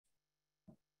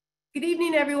Good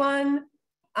evening, everyone.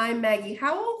 I'm Maggie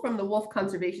Howell from the Wolf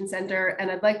Conservation Center,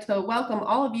 and I'd like to welcome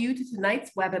all of you to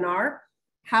tonight's webinar,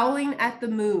 Howling at the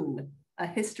Moon, A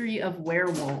History of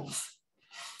Werewolves.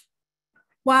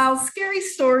 While scary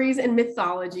stories and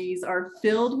mythologies are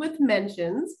filled with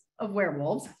mentions of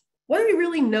werewolves, what do we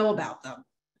really know about them?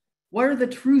 What are the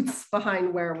truths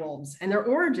behind werewolves and their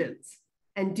origins?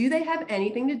 And do they have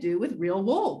anything to do with real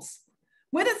wolves?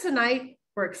 With us tonight,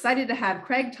 we're excited to have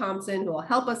Craig Thomson, who will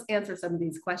help us answer some of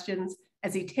these questions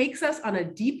as he takes us on a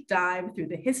deep dive through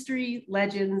the history,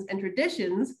 legends, and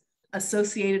traditions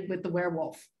associated with the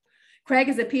werewolf. Craig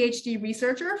is a PhD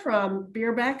researcher from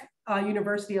Birkbeck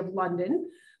University of London,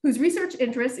 whose research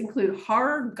interests include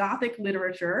horror Gothic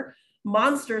literature,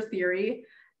 monster theory,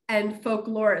 and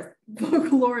folkloristics.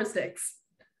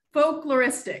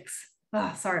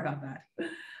 Sorry about that.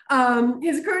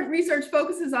 His current research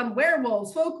focuses on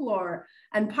werewolves, folklore,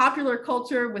 and popular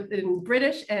culture within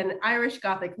British and Irish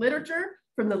Gothic literature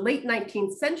from the late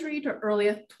 19th century to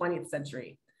early 20th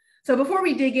century. So before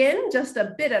we dig in, just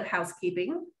a bit of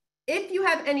housekeeping. If you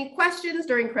have any questions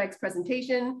during Craig's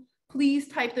presentation, please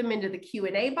type them into the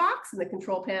Q&A box in the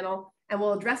control panel, and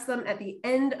we'll address them at the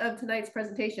end of tonight's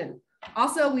presentation.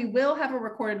 Also, we will have a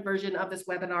recorded version of this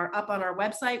webinar up on our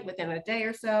website within a day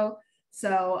or so,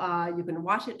 you can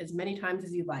watch it as many times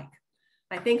as you like.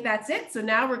 I think that's it. So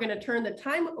now we're going to turn the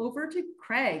time over to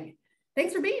Craig.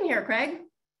 Thanks for being here, Craig.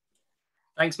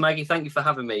 Thanks, Maggie. Thank you for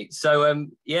having me. So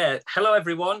yeah, hello,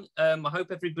 everyone. I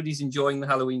hope everybody's enjoying the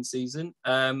Halloween season.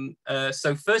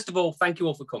 So first of all, thank you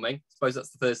all for coming. I suppose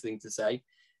that's the first thing to say.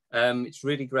 It's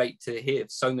really great to hear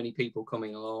so many people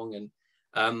coming along, and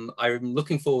I'm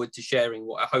looking forward to sharing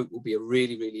what I hope will be a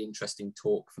really, really interesting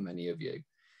talk for many of you.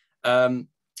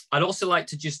 I'd also like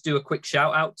to just do a quick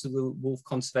shout out to the Wolf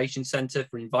Conservation Center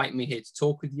for inviting me here to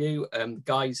talk with you. The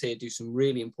guys here do some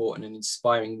really important and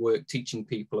inspiring work teaching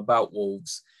people about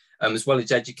wolves, as well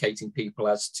as educating people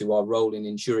as to our role in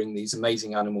ensuring these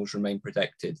amazing animals remain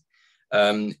protected.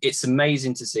 It's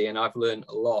amazing to see, and I've learned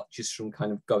a lot just from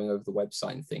kind of going over the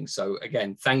website and things. So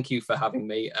again, thank you for having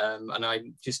me. And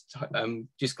I'm just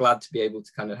glad to be able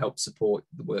to kind of help support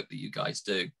the work that you guys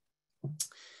do.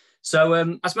 So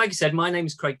as Maggie said, my name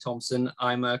is Craig Thomson.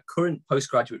 I'm a current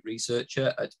postgraduate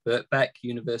researcher at Birkbeck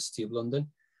University of London,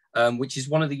 which is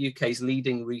one of the UK's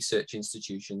leading research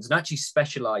institutions and actually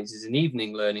specialises in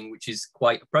evening learning, which is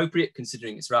quite appropriate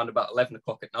considering it's around about 11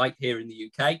 o'clock at night here in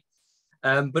the UK,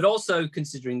 but also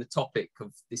considering the topic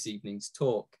of this evening's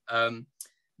talk.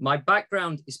 My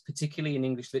background is particularly in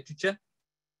English literature,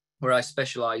 where I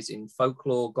specialise in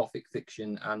folklore, Gothic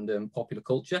fiction and popular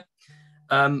culture.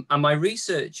 And my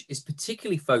research is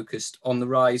particularly focused on the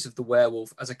rise of the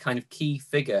werewolf as a kind of key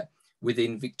figure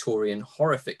within Victorian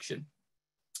horror fiction.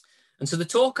 And so the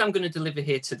talk I'm going to deliver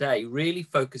here today really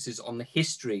focuses on the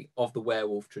history of the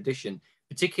werewolf tradition,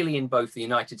 particularly in both the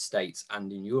United States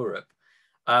and in Europe.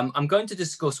 I'm going to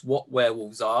discuss what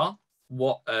werewolves are,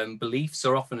 what beliefs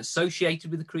are often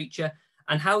associated with the creature,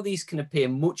 and how these can appear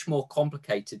much more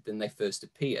complicated than they first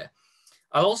appear.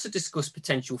 I'll also discuss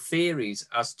potential theories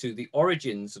as to the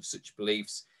origins of such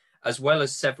beliefs, as well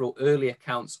as several early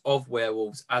accounts of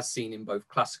werewolves as seen in both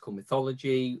classical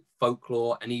mythology,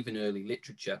 folklore, and even early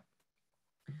literature.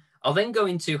 I'll then go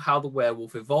into how the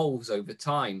werewolf evolves over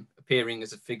time, appearing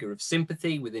as a figure of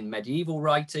sympathy within medieval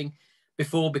writing,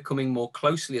 before becoming more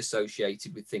closely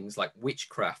associated with things like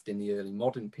witchcraft in the early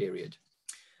modern period.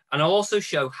 And I'll also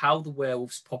show how the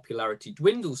werewolf's popularity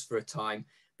dwindles for a time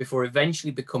before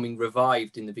eventually becoming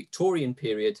revived in the Victorian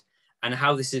period, and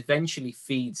how this eventually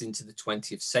feeds into the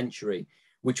 20th century,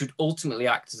 which would ultimately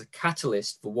act as a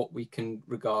catalyst for what we can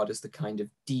regard as the kind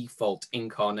of default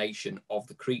incarnation of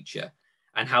the creature,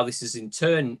 and how this has in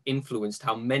turn influenced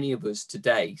how many of us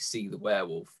today see the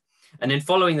werewolf. And then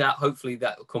following that, hopefully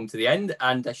that will come to the end,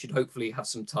 and I should hopefully have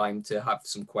some time to have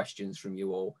some questions from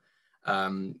you all.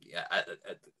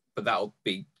 But that'll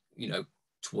be,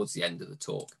 towards the end of the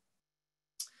talk.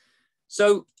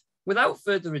 So without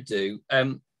further ado,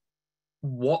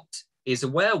 what is a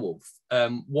werewolf?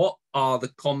 What are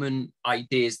the common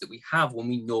ideas that we have when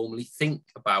we normally think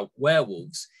about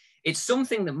werewolves? It's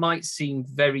something that might seem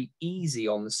very easy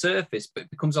on the surface, but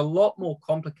it becomes a lot more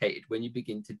complicated when you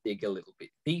begin to dig a little bit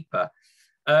deeper.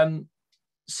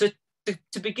 So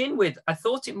to begin with, I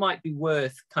thought it might be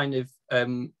worth kind of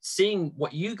seeing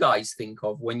what you guys think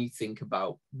of when you think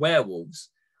about werewolves.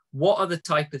 What are the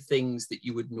type of things that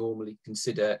you would normally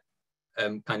consider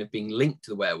kind of being linked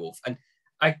to the werewolf? And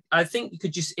I think you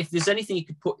could just, if there's anything you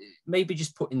could put, maybe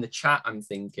just put in the chat, I'm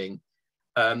thinking,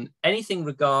 Anything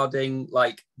regarding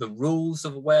like the rules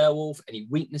of a werewolf, any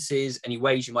weaknesses, any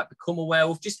ways you might become a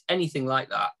werewolf, just anything like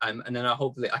that. And then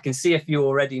I can see a few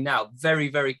already now. Very,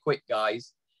 very quick,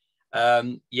 guys.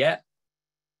 Yeah.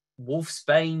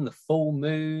 Wolfsbane, the full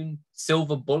moon,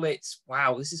 silver bullets.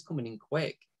 Wow, this is coming in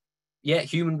quick. Yeah,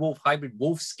 human wolf hybrid,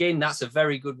 wolf skin. That's a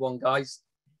very good one, guys.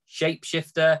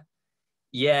 Shapeshifter.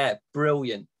 Yeah,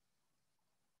 brilliant.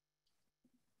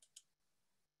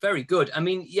 Very good. I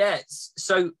mean, yeah,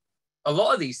 so a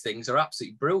lot of these things are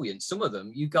absolutely brilliant. Some of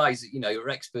them, you guys, you know, are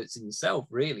experts in yourself,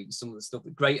 really, with some of the stuff.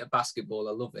 Great at basketball.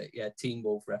 I love it. Yeah, Teen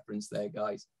Wolf reference there,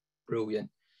 guys. Brilliant.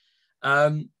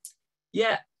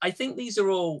 Yeah, I think these are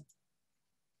all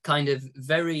kind of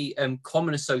very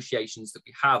common associations that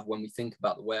we have when we think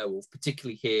about the werewolf,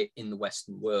 particularly here in the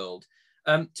Western world.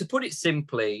 To put it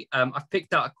simply, I've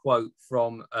picked out a quote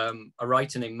from a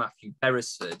writer named Matthew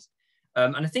Beresford,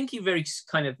 and I think he very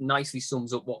kind of nicely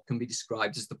sums up what can be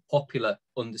described as the popular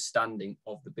understanding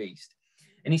of the beast.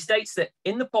 And he states that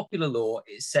in the popular lore,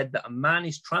 it's said that a man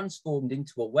is transformed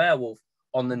into a werewolf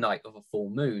on the night of a full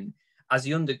moon. As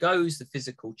he undergoes the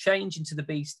physical change into the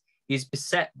beast, he is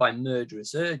beset by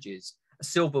murderous urges. A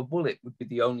silver bullet would be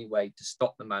the only way to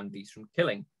stop the man-beast from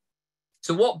killing.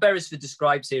 So what Beresford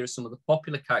describes here are some of the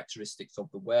popular characteristics of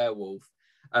the werewolf.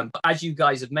 But as you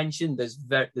guys have mentioned,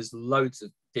 there's loads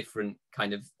of different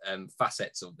kind of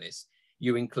facets of this.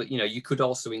 You could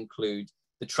also include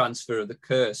the transfer of the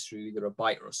curse through either a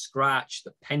bite or a scratch,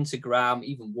 the pentagram,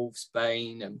 even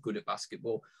wolfsbane, good at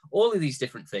basketball, all of these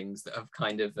different things that have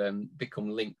kind of become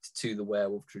linked to the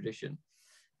werewolf tradition.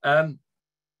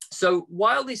 So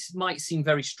while this might seem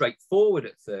very straightforward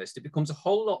at first, it becomes a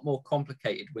whole lot more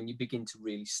complicated when you begin to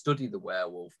really study the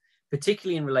werewolf,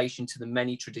 particularly in relation to the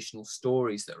many traditional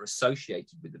stories that are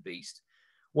associated with the beast.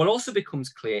 What also becomes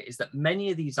clear is that many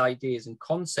of these ideas and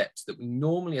concepts that we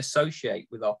normally associate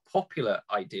with our popular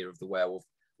idea of the werewolf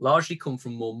largely come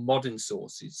from more modern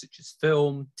sources, such as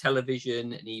film,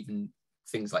 television, and even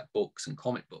things like books and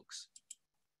comic books.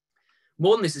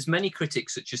 More than this, as many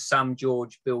critics such as Sam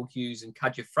George, Bill Hughes, and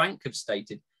Kadja Frank have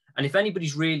stated, and if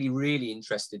anybody's really, really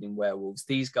interested in werewolves,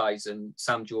 these guys,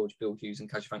 Sam George, Bill Hughes, and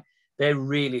Kadja Frank, they're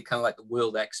really kind of like the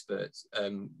world experts,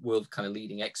 world kind of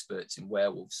leading experts in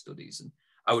werewolf studies. And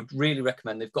I would really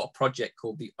recommend, they've got a project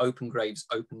called the Open Graves,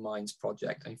 Open Minds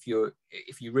Project. And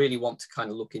if you really want to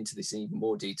kind of look into this in even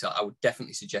more detail, I would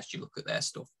definitely suggest you look at their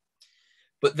stuff.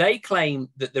 But they claim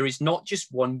that there is not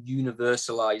just one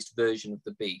universalized version of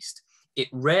the beast. It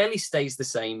rarely stays the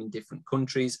same in different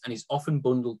countries and is often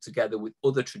bundled together with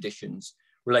other traditions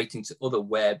relating to other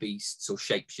werebeasts or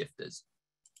shapeshifters.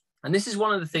 And this is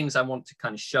one of the things I want to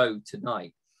kind of show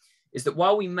tonight, is that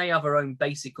while we may have our own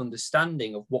basic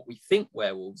understanding of what we think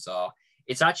werewolves are,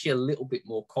 it's actually a little bit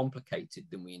more complicated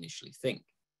than we initially think.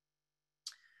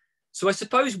 So I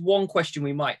suppose one question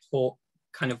we might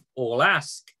kind of all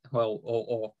ask, well,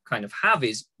 or kind of have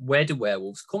is, where do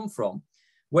werewolves come from?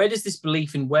 Where does this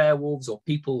belief in werewolves or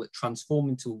people that transform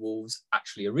into wolves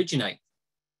actually originate?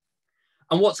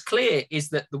 And what's clear is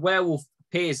that the werewolf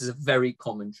appears as a very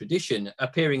common tradition,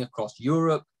 appearing across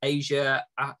Europe, Asia,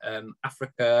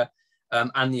 Africa,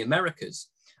 and the Americas.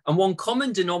 And one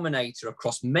common denominator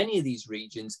across many of these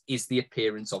regions is the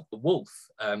appearance of the wolf,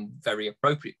 very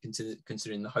appropriate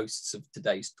considering the hosts of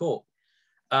today's talk.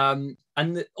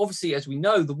 Obviously, as we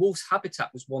know, the wolf's habitat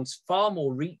was once far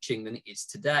more reaching than it is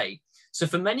today. So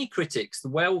for many critics, the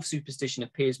werewolf superstition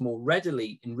appears more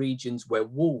readily in regions where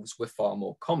wolves were far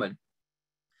more common.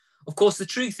 Of course, the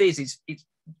truth is it's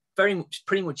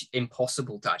pretty much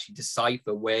impossible to actually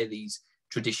decipher where these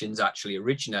traditions actually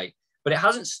originate. But it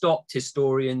hasn't stopped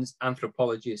historians,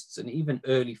 anthropologists, and even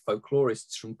early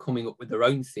folklorists from coming up with their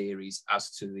own theories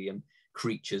as to the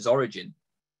creature's origin.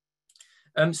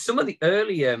 Some of the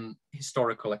early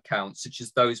historical accounts, such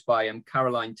as those by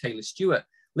Caroline Taylor Stewart,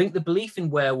 link the belief in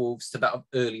werewolves to that of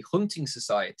early hunting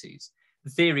societies.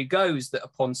 The theory goes that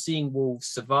upon seeing wolves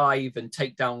survive and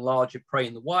take down larger prey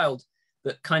in the wild,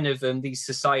 that kind of these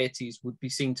societies would be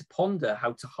seen to ponder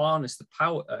how to harness the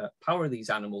power of these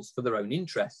animals for their own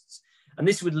interests. And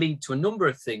this would lead to a number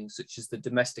of things, such as the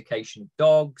domestication of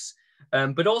dogs,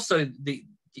 but also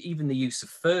even the use of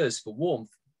furs for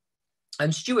warmth.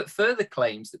 And Stewart further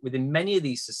claims that within many of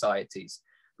these societies,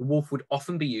 the wolf would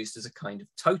often be used as a kind of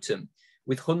totem,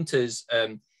 with hunters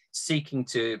seeking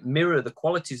to mirror the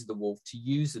qualities of the wolf to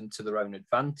use them to their own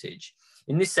advantage.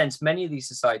 In this sense, many of these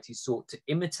societies sought to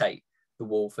imitate the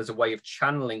wolf as a way of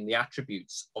channeling the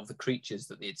attributes of the creatures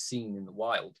that they had seen in the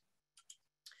wild.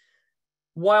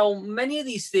 While many of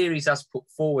these theories, as put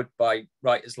forward by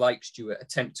writers like Stewart,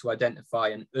 attempt to identify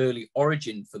an early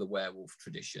origin for the werewolf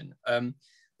tradition,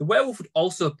 the The werewolf would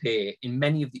also appear in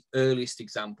many of the earliest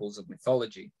examples of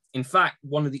mythology. In fact,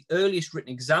 one of the earliest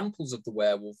written examples of the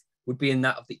werewolf would be in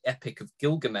that of the Epic of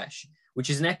Gilgamesh, which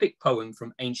is an epic poem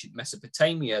from ancient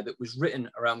Mesopotamia that was written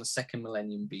around the 2nd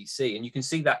millennium BC. And you can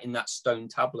see that in that stone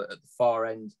tablet at the far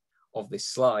end of this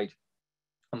slide,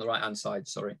 on the right-hand side,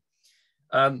 sorry.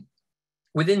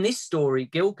 Within this story,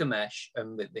 Gilgamesh,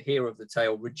 the hero of the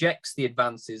tale, rejects the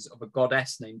advances of a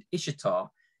goddess named Ishtar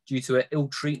due to her ill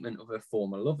treatment of her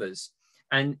former lovers.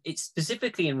 And it's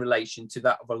specifically in relation to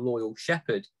that of a loyal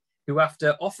shepherd who,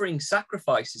 after offering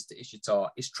sacrifices to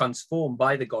Ishtar, is transformed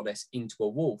by the goddess into a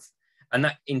wolf. And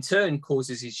that in turn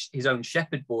causes his own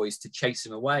shepherd boys to chase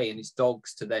him away and his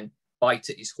dogs to then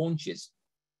bite at his haunches.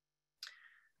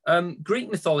 Greek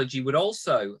mythology would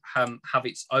also have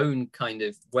its own kind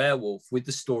of werewolf with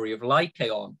the story of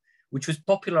Lycaon, which was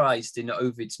popularized in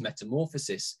Ovid's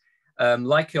Metamorphoses.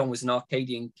 Lycaon was an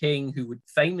Arcadian king who would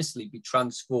famously be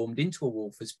transformed into a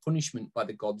wolf as punishment by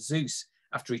the god Zeus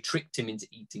after he tricked him into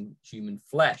eating human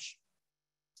flesh.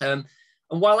 And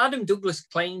while Adam Douglas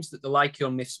claims that the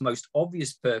Lycaon myth's most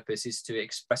obvious purpose is to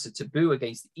express a taboo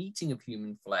against the eating of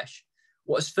human flesh,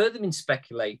 what has further been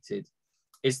speculated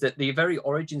is that the very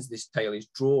origins of this tale is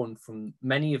drawn from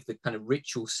many of the kind of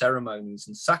ritual ceremonies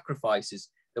and sacrifices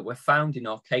that were found in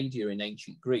Arcadia in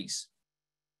ancient Greece.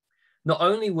 Not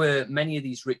only were many of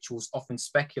these rituals often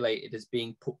speculated as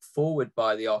being put forward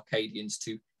by the Arcadians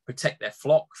to protect their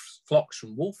flocks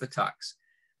from wolf attacks,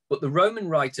 but the Roman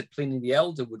writer Pliny the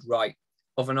Elder would write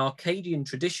of an Arcadian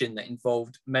tradition that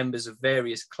involved members of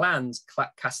various clans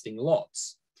casting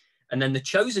lots. And then the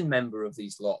chosen member of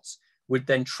these lots would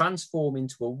then transform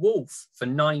into a wolf for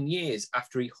 9 years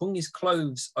after he hung his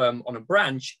clothes on a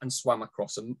branch and swam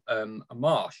across a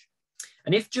marsh.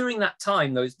 And if during that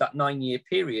time, that 9-year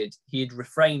period, he had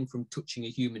refrained from touching a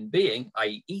human being,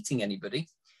 i.e. eating anybody,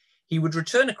 he would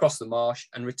return across the marsh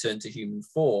and return to human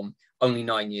form, only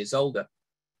 9 years older.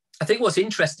 I think what's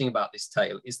interesting about this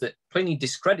tale is that Pliny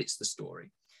discredits the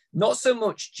story, not so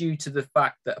much due to the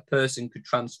fact that a person could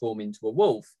transform into a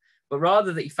wolf, but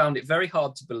rather that he found it very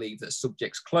hard to believe that a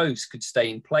subject's clothes could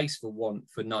stay in place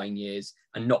for 9 years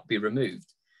and not be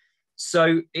removed.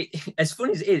 So as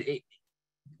funny as it is,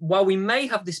 while we may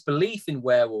have this belief in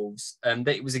werewolves that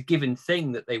it was a given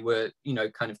thing that they were,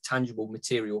 kind of tangible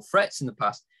material threats in the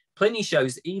past, Pliny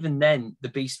shows that even then the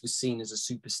beast was seen as a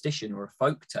superstition or a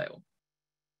folk tale.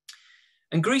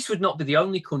 And Greece would not be the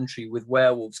only country with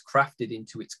werewolves crafted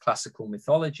into its classical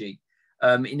mythology.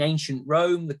 In ancient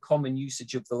Rome, the common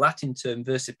usage of the Latin term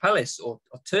versipellis or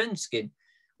turnskin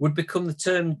would become the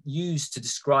term used to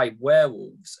describe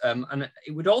werewolves. And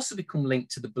it would also become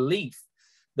linked to the belief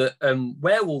that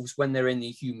werewolves, when they're in their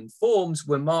human forms,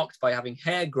 were marked by having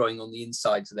hair growing on the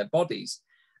insides of their bodies.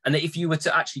 And that if you were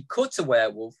to actually cut a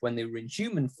werewolf when they were in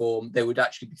human form, there would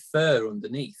actually be fur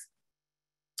underneath.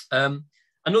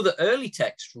 Another early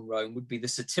text from Rome would be the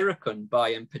Satyricon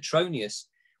by Petronius,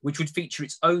 which would feature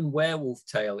its own werewolf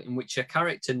tale in which a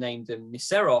character named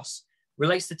Niceros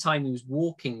relates the time he was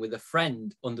walking with a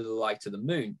friend under the light of the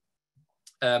moon.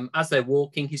 As they're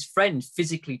walking, his friend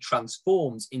physically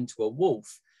transforms into a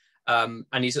wolf and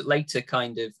is later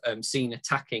kind of seen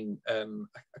attacking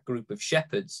a group of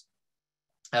shepherds.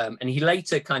 And he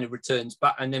later kind of returns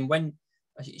back. And then when,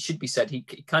 it should be said, he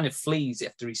kind of flees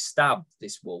after he stabbed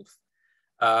this wolf.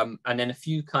 And then a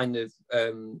few kind of,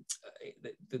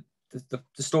 the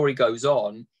story goes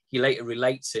on, he later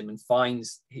relates him and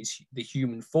finds the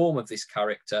human form of this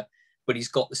character, but he's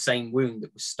got the same wound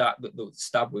that was the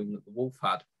stab wound that the wolf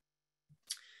had.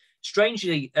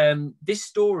 Strangely, this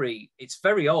story, it's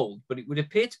very old, but it would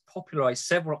appear to popularize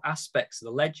several aspects of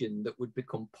the legend that would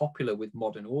become popular with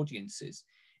modern audiences,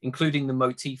 including the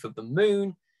motif of the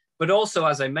moon, but also,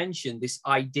 as I mentioned, this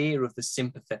idea of the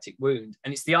sympathetic wound.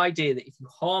 And it's the idea that if you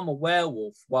harm a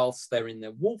werewolf whilst they're in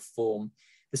their wolf form,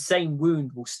 the same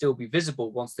wound will still be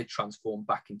visible once they transform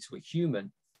back into a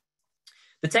human.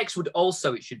 The text would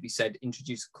also, it should be said,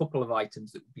 introduce a couple of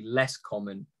items that would be less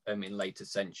common in later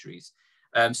centuries,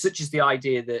 such as the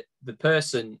idea that the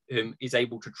person is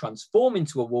able to transform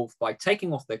into a wolf by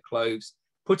taking off their clothes,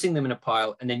 putting them in a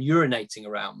pile, and then urinating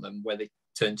around them where they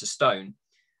turn to stone.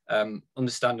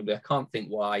 Understandably, I can't think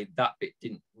why that bit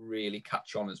didn't really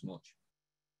catch on as much.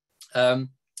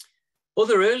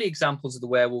 Other early examples of the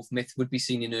werewolf myth would be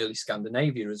seen in early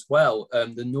Scandinavia as well.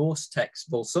 The Norse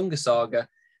text Volsunga Saga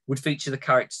would feature the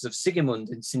characters of Sigmund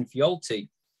and Sinfjotli,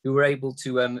 who were able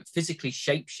to physically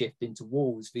shapeshift into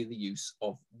wolves via the use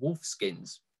of wolf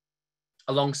skins.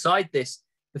 Alongside this,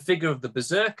 the figure of the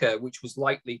berserker, which was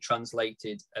likely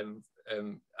translated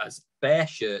as bear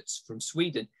shirts from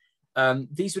Sweden,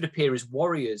 These would appear as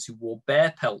warriors who wore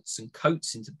bear pelts and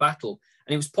coats into battle.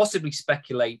 And it was possibly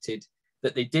speculated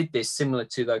that they did this similar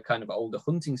to the kind of older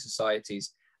hunting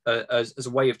societies as a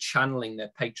way of channeling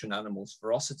their patron animal's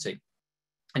ferocity.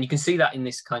 And you can see that in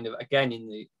this kind of, again, in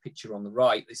the picture on the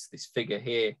right, this figure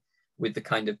here with the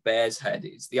kind of bear's head.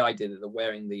 It's the idea that they're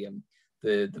wearing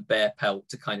the bear pelt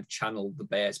to kind of channel the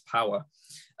bear's power.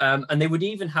 And they would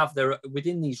even have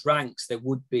within these ranks, there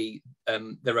would be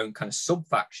their own kind of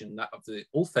sub-faction, that of the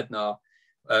Ulfednar,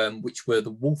 which were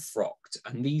the wolf-frocked.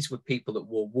 And these were people that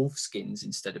wore wolf skins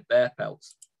instead of bear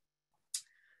pelts.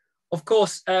 Of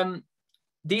course,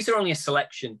 these are only a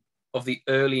selection of the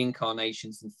early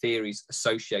incarnations and theories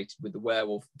associated with the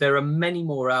werewolf. There are many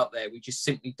more out there. We just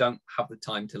simply don't have the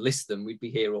time to list them. We'd be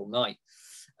here all night.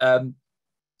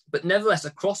 But nevertheless,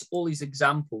 across all these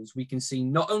examples, we can see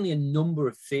not only a number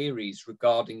of theories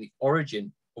regarding the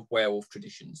origin of werewolf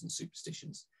traditions and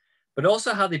superstitions, but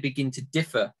also how they begin to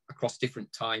differ across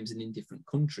different times and in different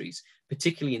countries,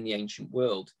 particularly in the ancient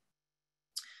world.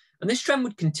 And this trend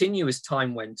would continue as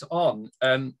time went on.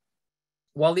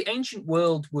 While the ancient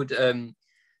world would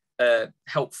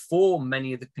help form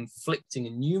many of the conflicting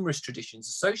and numerous traditions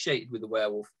associated with the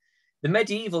werewolf, the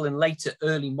medieval and later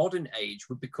early modern age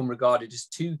would become regarded as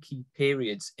two key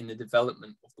periods in the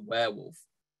development of the werewolf.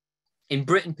 In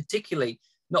Britain particularly,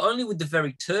 not only would the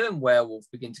very term werewolf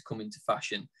begin to come into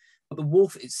fashion, but the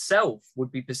wolf itself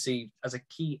would be perceived as a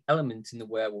key element in the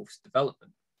werewolf's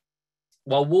development.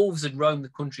 While wolves had roamed the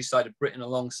countryside of Britain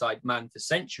alongside man for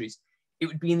centuries, it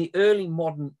would be in the early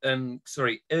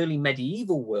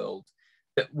medieval world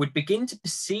that would begin to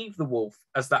perceive the wolf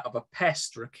as that of a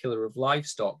pest or a killer of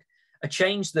livestock, a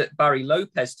change that Barry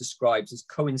Lopez describes as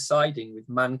coinciding with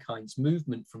mankind's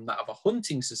movement from that of a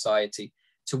hunting society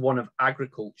to one of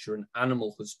agriculture and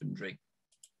animal husbandry.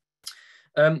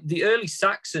 The early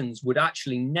Saxons would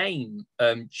actually name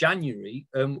January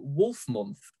Wolf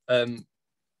Month, and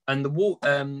the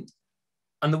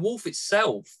wolf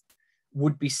itself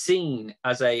would be seen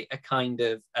as a kind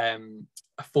of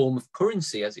a form of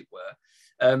currency, as it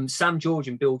were. Sam George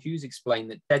and Bill Hughes explain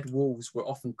that dead wolves were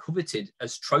often coveted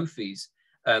as trophies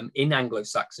in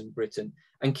Anglo-Saxon Britain,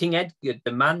 and King Edgar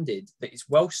demanded that his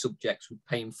Welsh subjects would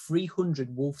pay him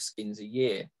 300 wolf skins a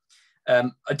year.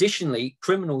 Additionally,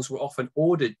 criminals were often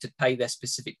ordered to pay their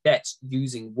specific debts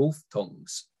using wolf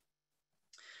tongues.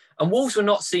 And wolves were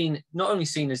not only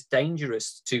seen as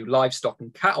dangerous to livestock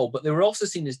and cattle, but they were also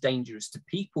seen as dangerous to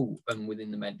people within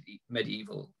the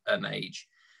medieval age.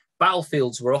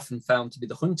 Battlefields were often found to be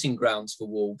the hunting grounds for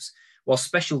wolves, while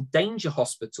special danger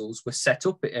hospitals were set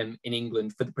up in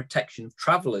England for the protection of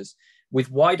travellers,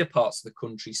 with wider parts of the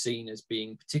country seen as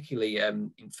being particularly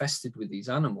infested with these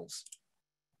animals.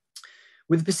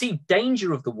 With the perceived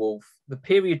danger of the wolf, the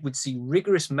period would see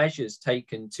rigorous measures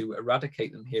taken to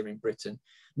eradicate them here in Britain.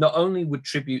 Not only would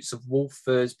tributes of wolf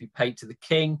furs be paid to the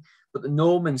king, but the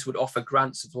Normans would offer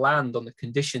grants of land on the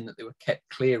condition that they were kept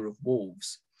clear of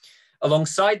wolves.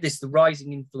 Alongside this, the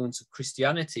rising influence of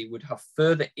Christianity would have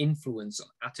further influence on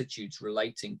attitudes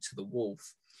relating to the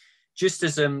wolf. Just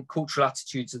as cultural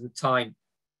attitudes of the time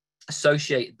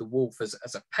associated the wolf as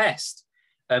a pest,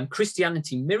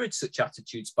 Christianity mirrored such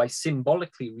attitudes by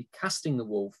symbolically recasting the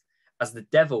wolf as the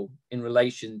devil in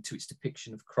relation to its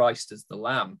depiction of Christ as the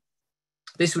lamb.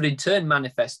 This would in turn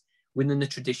manifest within the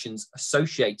traditions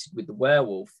associated with the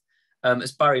werewolf.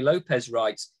 As Barry Lopez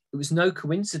writes, it was no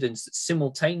coincidence that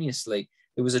simultaneously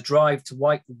there was a drive to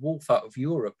wipe the wolf out of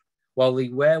Europe, while the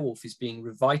werewolf is being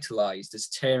revitalized as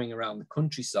tearing around the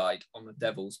countryside on the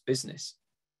devil's business.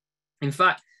 In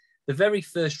fact, the very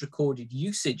first recorded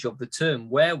usage of the term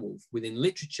werewolf within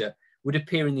literature would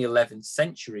appear in the 11th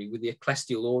century with the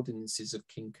ecclesial ordinances of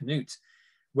King Canute,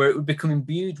 where it would become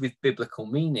imbued with biblical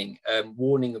meaning,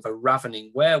 warning of a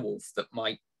ravening werewolf that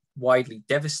might widely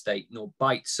devastate nor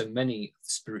bite so many of the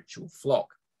spiritual flock.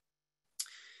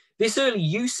 This early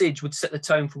usage would set the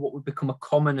tone for what would become a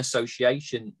common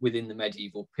association within the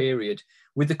medieval period,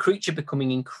 with the creature becoming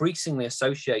increasingly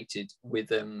associated with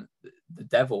the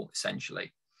devil,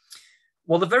 essentially.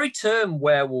 While the very term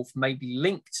werewolf may be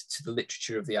linked to the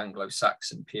literature of the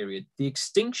Anglo-Saxon period, the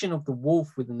extinction of the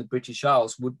wolf within the British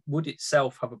Isles would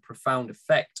itself have a profound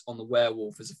effect on the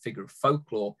werewolf as a figure of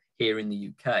folklore here in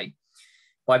the UK.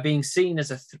 By being seen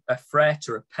as a threat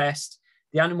or a pest,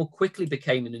 the animal quickly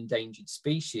became an endangered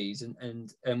species,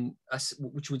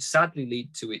 which would sadly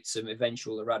lead to its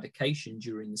eventual eradication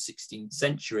during the 16th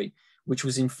century, which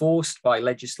was enforced by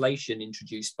legislation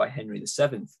introduced by Henry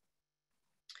VII.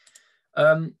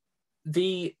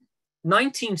 The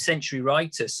 19th century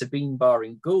writer Sabine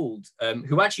Baring-Gould,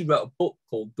 who actually wrote a book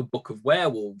called The Book of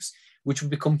Werewolves, which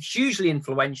would become hugely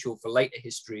influential for later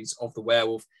histories of the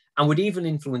werewolf and would even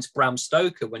influence Bram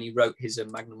Stoker when he wrote his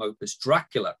magnum opus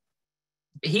Dracula.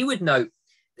 He would note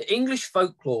that English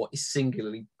folklore is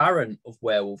singularly barren of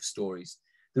werewolf stories,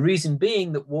 the reason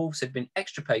being that wolves had been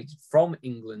extirpated from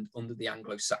England under the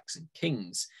Anglo-Saxon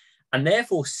kings and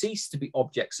therefore ceased to be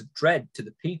objects of dread to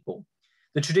the people.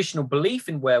 The traditional belief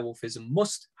in werewolfism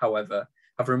must, however,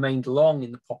 have remained long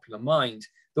in the popular mind,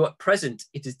 though at present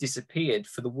it has disappeared,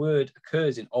 for the word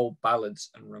occurs in old ballads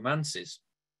and romances.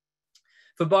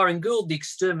 For Baring-Gould, the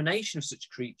extermination of such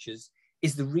creatures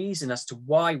is the reason as to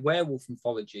why werewolf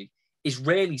mythology is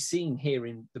rarely seen here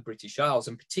in the British Isles,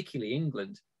 and particularly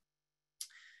England.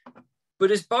 But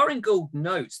as Baring-Gould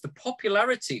notes, the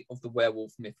popularity of the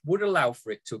werewolf myth would allow for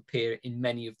it to appear in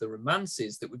many of the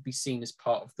romances that would be seen as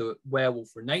part of the werewolf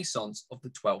renaissance of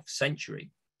the 12th century.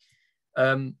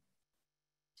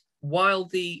 While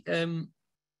the,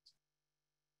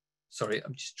 sorry,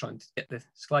 I'm just trying to get the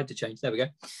slide to change. There we go.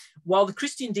 While the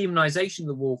Christian demonization of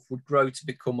the wolf would grow to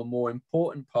become a more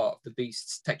important part of the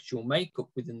beast's textual makeup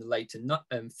within the later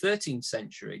 13th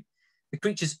century, the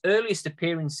creature's earliest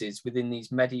appearances within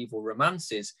these medieval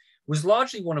romances was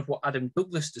largely one of what Adam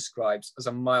Douglas describes as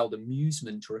a mild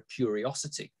amusement or a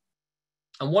curiosity.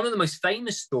 And one of the most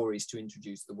famous stories to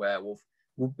introduce the werewolf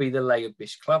would be the Lay of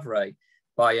Biche-Claveret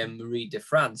by Marie de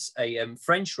France, a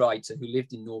French writer who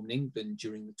lived in Northern England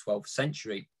during the 12th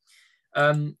century.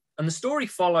 And the story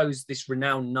follows this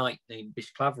renowned knight named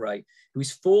Biche-Claveret, who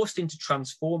is forced into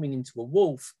transforming into a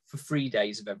wolf for 3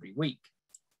 days of every week.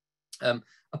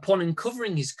 Upon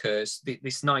uncovering his curse,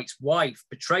 this knight's wife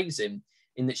betrays him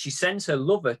in that she sends her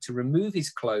lover to remove his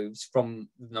clothes from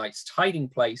the knight's hiding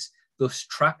place, thus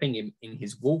trapping him in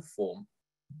his wolf form.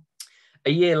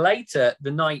 A year later,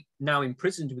 the knight, now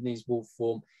imprisoned within his wolf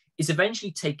form, is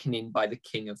eventually taken in by the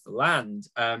king of the land,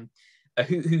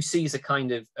 who sees a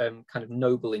kind of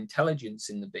noble intelligence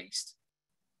in the beast.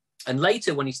 And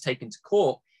later, when he's taken to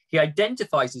court, he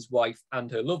identifies his wife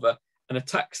and her lover and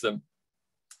attacks them,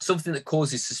 something that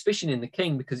causes suspicion in the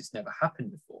king because it's never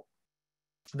happened before.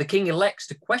 The king elects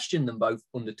to question them both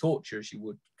under torture, as you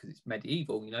would, because it's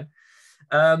medieval, you know,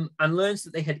 and learns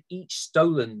that they had each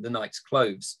stolen the knight's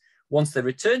clothes. Once they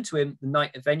return to him, the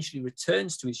knight eventually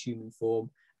returns to his human form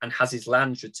and has his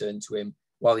lands returned to him,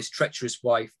 while his treacherous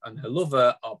wife and her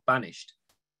lover are banished.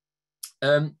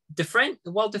 While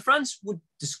de France would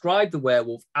describe the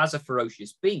werewolf as a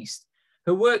ferocious beast,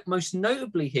 her work most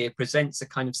notably here presents a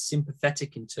kind of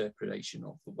sympathetic interpretation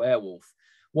of the werewolf,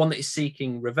 one that is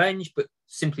seeking revenge, but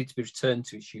simply to be returned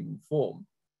to his human form.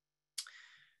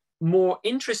 More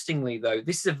interestingly, though,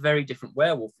 this is a very different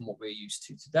werewolf from what we're used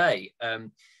to today.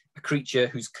 A creature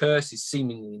whose curse is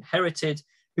seemingly inherited,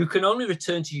 who can only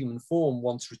return to human form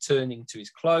once returning to his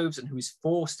clothes, and who is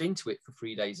forced into it for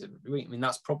 3 days every week. I mean,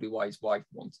 that's probably why his wife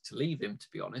wanted to leave him, to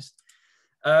be honest.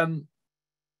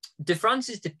 De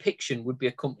France's depiction would be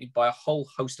accompanied by a whole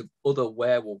host of other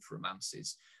werewolf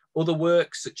romances. Other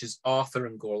works, such as Arthur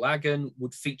and Gorlagon,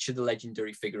 would feature the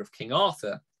legendary figure of King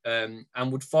Arthur,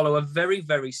 and would follow a very,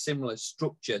 very similar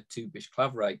structure to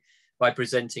Biche-Claveret by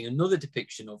presenting another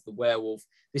depiction of the werewolf,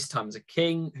 this time as a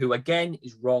king who again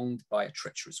is wronged by a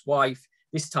treacherous wife,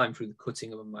 this time through the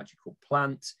cutting of a magical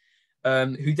plant,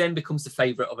 who then becomes the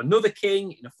favourite of another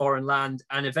king in a foreign land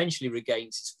and eventually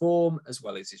regains his form as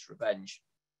well as his revenge.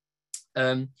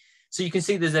 So you can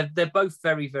see they're both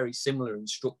very, very similar in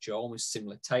structure, almost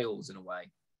similar tales in a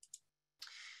way.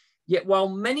 Yet while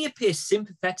many appear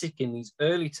sympathetic in these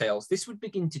early tales, this would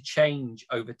begin to change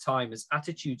over time as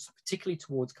attitudes, particularly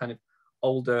towards kind of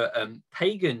older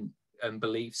pagan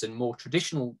beliefs and more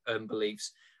traditional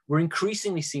beliefs, were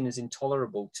increasingly seen as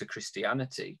intolerable to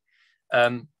Christianity.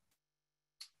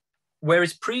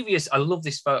 Whereas I love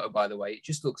this photo, by the way, it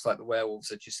just looks like the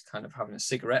werewolves are just kind of having a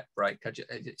cigarette break.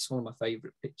 It's one of my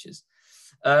favorite pictures.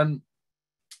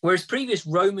 Whereas previous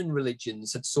Roman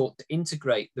religions had sought to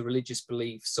integrate the religious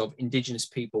beliefs of indigenous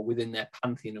people within their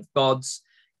pantheon of gods,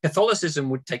 Catholicism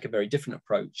would take a very different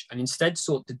approach and instead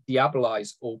sought to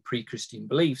diabolize all pre-Christian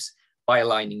beliefs by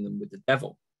aligning them with the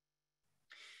devil.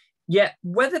 Yet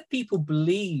whether people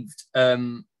believed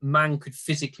man could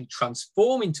physically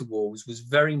transform into wolves was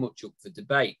very much up for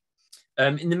debate.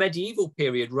 In the medieval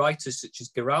period, writers such as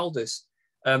Giraldus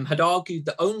had argued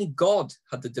that only God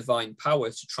had the divine power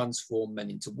to transform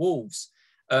men into wolves,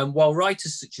 while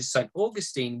writers such as St.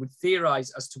 Augustine would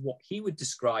theorize as to what he would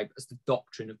describe as the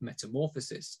doctrine of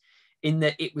metamorphosis, in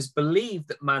that it was believed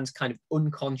that man's kind of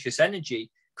unconscious energy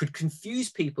could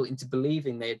confuse people into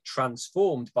believing they had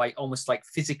transformed by almost like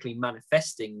physically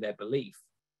manifesting their belief.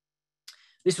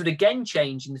 This would again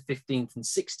change in the 15th and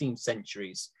 16th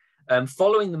centuries,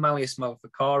 following the Malleus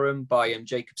Maleficarum by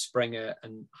Jacob Sprenger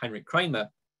and Heinrich Kramer,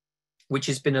 which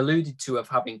has been alluded to of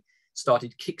having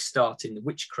started kickstarting the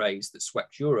witch craze that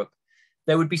swept Europe.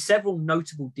 There would be several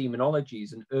notable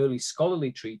demonologies and early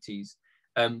scholarly treatises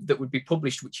that would be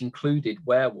published, which included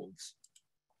werewolves.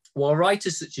 While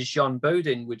writers such as Jean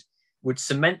Bodin would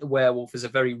cement the werewolf as a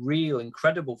very real and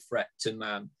credible threat to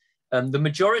man, the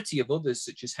majority of others,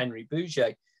 such as Henry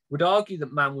Bouget, would argue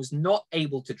that man was not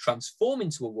able to transform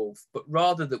into a wolf, but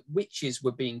rather that witches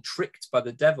were being tricked by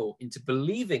the devil into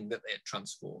believing that they had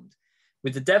transformed,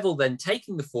 with the devil then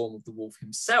taking the form of the wolf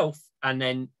himself and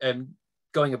then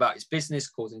going about his business,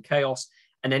 causing chaos,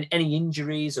 and then any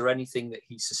injuries or anything that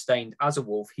he sustained as a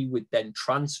wolf, he would then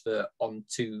transfer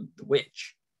onto the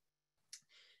witch.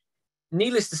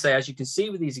 Needless to say, as you can see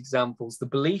with these examples, the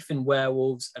belief in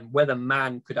werewolves and whether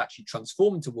man could actually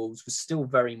transform into wolves was still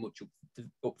very much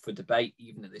up for debate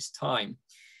even at this time.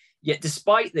 Yet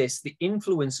despite this, the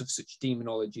influence of such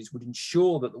demonologies would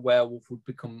ensure that the werewolf would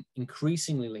become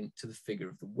increasingly linked to the figure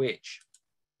of the witch.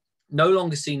 No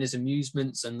longer seen as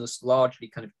amusements and thus largely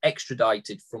kind of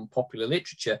extradited from popular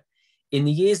literature, in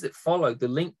the years that followed, the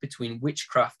link between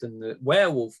witchcraft and the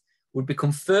werewolf would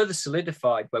become further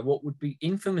solidified by what would be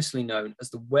infamously known as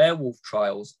the werewolf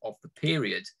trials of the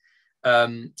period,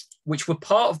 which were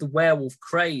part of the werewolf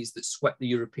craze that swept the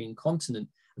European continent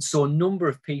and saw a number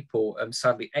of people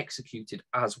sadly executed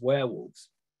as werewolves.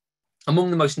 Among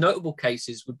the most notable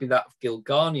cases would be that of Gilles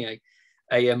Garnier,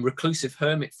 a reclusive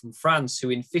hermit from France who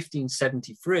in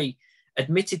 1573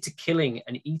 admitted to killing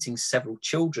and eating several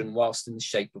children whilst in the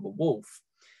shape of a wolf.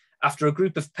 After a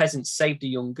group of peasants saved a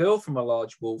young girl from a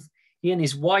large wolf, he and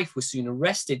his wife were soon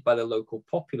arrested by the local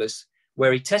populace,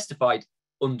 where he testified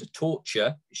under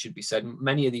torture. It should be said,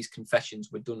 many of these confessions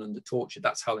were done under torture.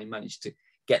 That's how they managed to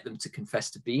get them to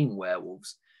confess to being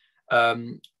werewolves,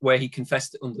 where he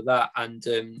confessed under that, and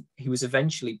he was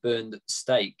eventually burned at the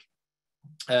stake.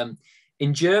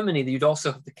 In Germany, you'd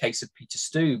also have the case of Peter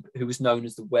Stube, who was known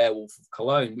as the Werewolf of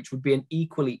Cologne, which would be an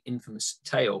equally infamous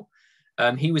tale.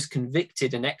 He was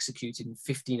convicted and executed in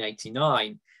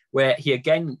 1589, where he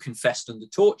again confessed under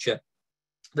torture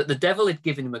that the devil had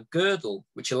given him a girdle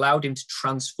which allowed him to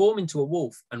transform into a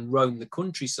wolf and roam the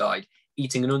countryside,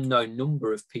 eating an unknown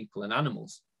number of people and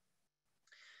animals.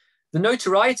 The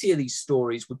notoriety of these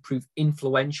stories would prove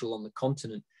influential on the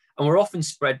continent and were often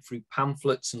spread through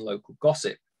pamphlets and local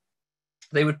gossip.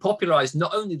 They would popularize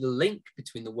not only the link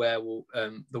between the werewolf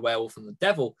and the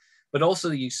devil, but also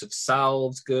the use of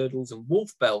salves, girdles, and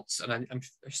wolf belts. And I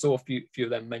saw a few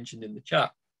of them mentioned in the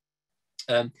chat.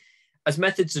 As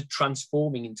methods of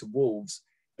transforming into wolves,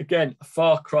 again, a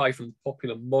far cry from the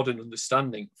popular modern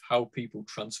understanding of how people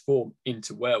transform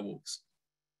into werewolves.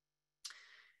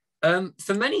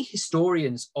 For many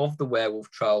historians of the werewolf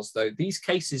trials, though, these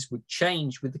cases would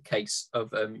change with the case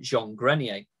of Jean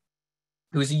Grenier,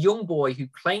 who was a young boy who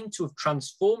claimed to have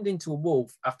transformed into a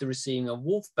wolf after receiving a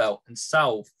wolf belt and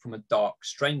salve from a dark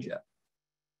stranger.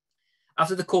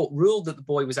 After the court ruled that the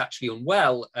boy was actually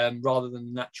unwell rather than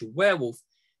a natural werewolf,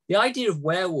 the idea of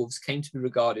werewolves came to be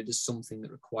regarded as something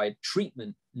that required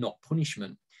treatment, not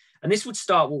punishment. And this would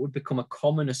start what would become a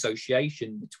common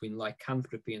association between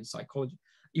lycanthropy and psychology.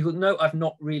 You will note I've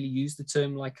not really used the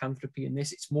term lycanthropy in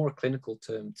this. It's more a clinical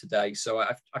term today. So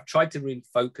I've tried to really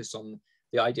focus on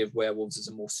the idea of werewolves as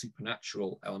a more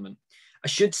supernatural element. I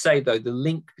should say, though, the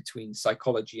link between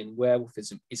psychology and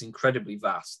werewolfism is incredibly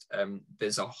vast.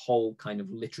 There's a whole kind of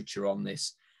literature on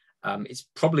this. It's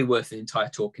probably worth an entire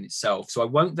talk in itself. So I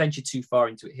won't venture too far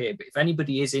into it here, but if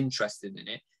anybody is interested in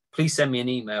it, please send me an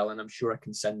email and I'm sure I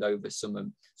can send over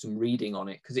some reading on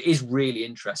it, because it is really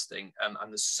interesting and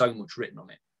there's so much written on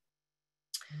it.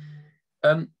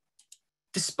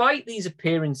 Despite these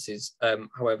appearances,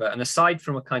 however, and aside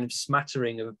from a kind of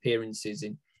smattering of appearances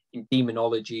in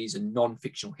demonologies and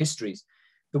non-fictional histories,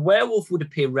 the werewolf would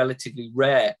appear relatively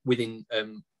rare within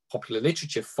popular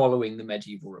literature following the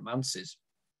medieval romances.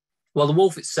 While the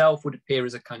wolf itself would appear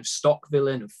as a kind of stock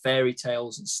villain of fairy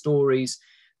tales and stories,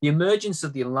 the emergence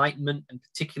of the Enlightenment, and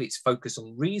particularly its focus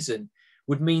on reason,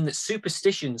 would mean that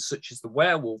superstitions such as the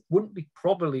werewolf wouldn't be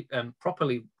properly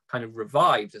kind of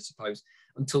revived, I suppose,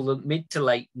 until the mid to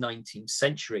late 19th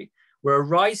century, where a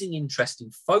rising interest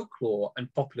in folklore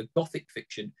and popular Gothic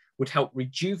fiction would help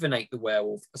rejuvenate the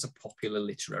werewolf as a popular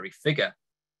literary figure.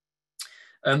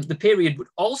 The period would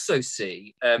also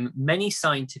see many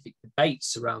scientific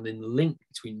debates surrounding the link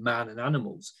between man and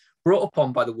animals, brought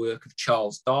upon by the work of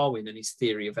Charles Darwin and his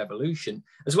theory of evolution,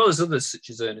 as well as others such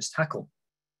as Ernest Haeckel.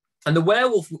 And the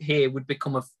werewolf here would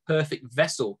become a perfect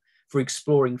vessel for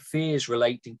exploring fears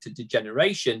relating to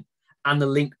degeneration and the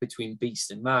link between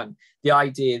beast and man. The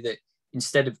idea that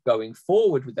instead of going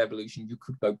forward with evolution, you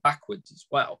could go backwards as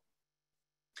well.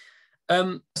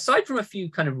 Aside from a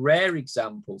few kind of rare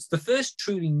examples, the first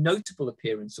truly notable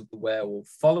appearance of the werewolf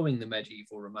following the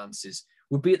medieval romances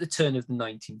would be at the turn of the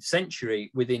 19th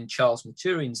century within Charles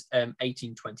Maturin's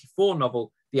 1824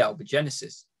 novel, The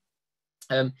Albigenesis.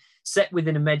 Set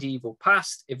within a medieval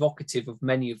past, evocative of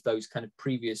many of those kind of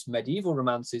previous medieval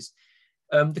romances,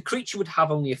 the creature would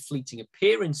have only a fleeting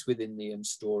appearance within the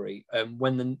story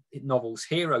when the novel's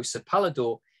hero, Sir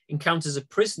Palador, encounters a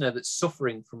prisoner that's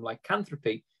suffering from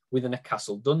lycanthropy within a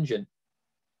castle dungeon.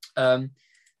 The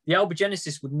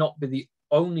Albigenesis would not be the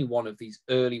only one of these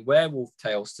early werewolf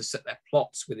tales to set their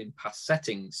plots within past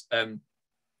settings.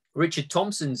 Richard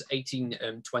Thompson's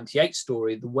 1828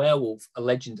 story, The Werewolf, A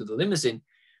Legend of the Limousin,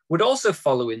 would also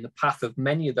follow in the path of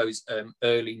many of those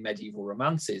early medieval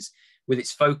romances, with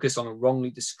its focus on a wrongly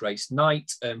disgraced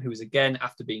knight who is, again,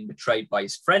 after being betrayed by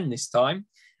his friend this time,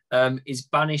 is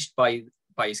banished by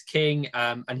his king,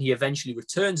 and he eventually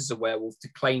returns as a werewolf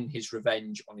to claim his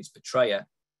revenge on his betrayer.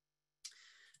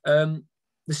 The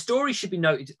story should be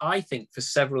noted, I think, for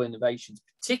several innovations,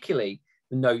 particularly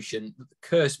the notion that the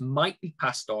curse might be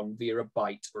passed on via a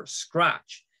bite or a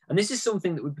scratch. And this is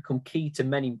something that would become key to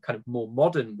many kind of more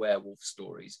modern werewolf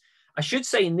stories. I should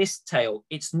say in this tale,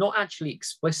 it's not actually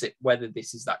explicit whether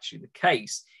this is actually the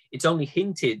case. It's only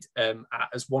hinted at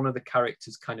as one of the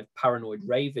characters' kind of paranoid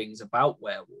ravings about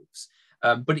werewolves.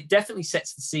 But it definitely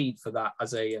sets the seed for that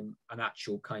as an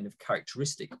actual kind of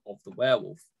characteristic of the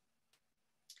werewolf.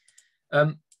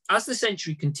 As the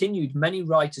century continued, many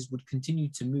writers would continue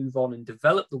to move on and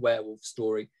develop the werewolf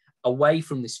story away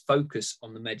from this focus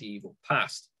on the medieval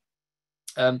past.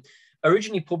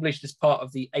 Originally published as part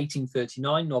of the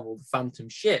 1839 novel, The Phantom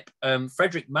Ship,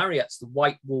 Frederick Marryat's The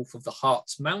White Wolf of the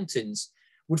Harz Mountains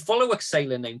would follow a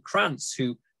sailor named Krantz,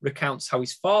 who recounts how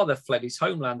his father fled his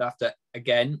homeland after,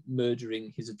 again,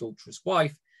 murdering his adulterous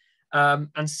wife,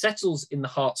 and settles in the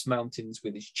Harz Mountains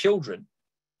with his children.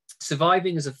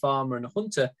 Surviving as a farmer and a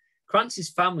hunter, Krantz's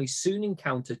family soon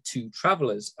encounter two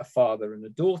travelers, a father and a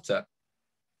daughter.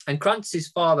 And Krantz's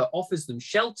father offers them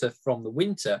shelter from the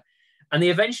winter, and he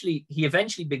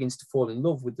eventually begins to fall in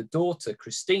love with the daughter,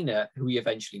 Christina, who he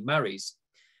eventually marries.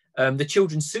 The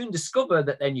children soon discover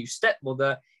that their new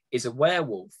stepmother is a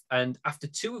werewolf, and after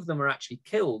two of them are actually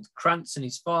killed, Krantz and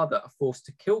his father are forced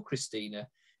to kill Christina,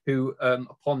 who,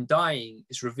 upon dying,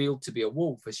 is revealed to be a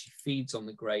wolf as she feeds on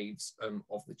the graves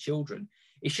of the children.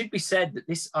 It should be said that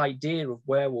this idea of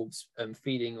werewolves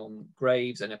feeding on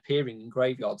graves and appearing in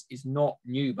graveyards is not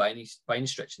new by any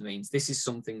stretch of the means. This is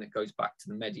something that goes back to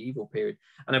the medieval period,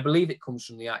 and I believe it comes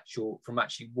from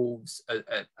actually wolves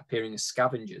appearing as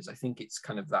scavengers. I think it's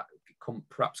kind of that,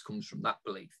 perhaps comes from that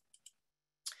belief.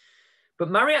 But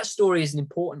Marryat's story is an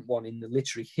important one in the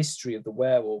literary history of the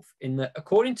werewolf, in that,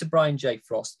 according to Brian J.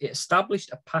 Frost, it established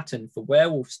a pattern for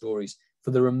werewolf stories for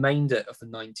the remainder of the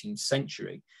 19th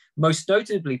century, most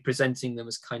notably presenting them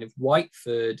as kind of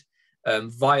white-furred,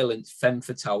 violent, femme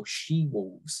fatale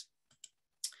she-wolves.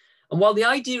 And while the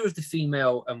idea of the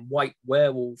female and white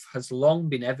werewolf has long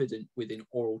been evident within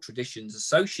oral traditions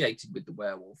associated with the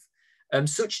werewolf,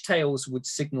 such tales would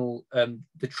signal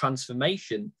the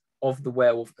transformation of the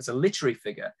werewolf as a literary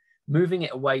figure, moving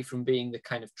it away from being the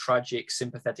kind of tragic,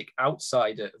 sympathetic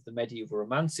outsider of the medieval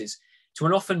romances to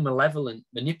an often malevolent,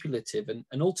 manipulative,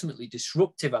 and ultimately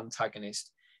disruptive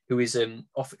antagonist who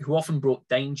often brought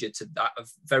danger to that of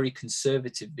very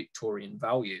conservative Victorian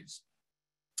values.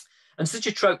 And such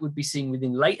a trope would be seen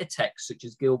within later texts, such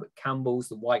as Gilbert Campbell's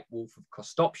The White Wolf of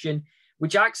Costoption,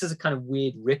 which acts as a kind of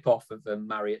weird rip-off of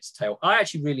Marryat's tale. I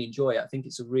actually really enjoy it. I think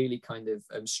it's a really kind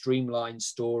of streamlined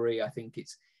story. I think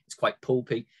it's quite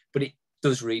pulpy, but it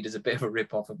does read as a bit of a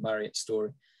rip-off of Marryat's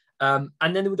story. And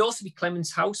then there would also be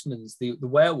Clemens Hausmann's The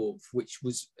Werewolf, which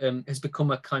has become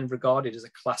a kind of regarded as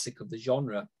a classic of the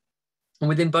genre. And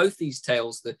within both these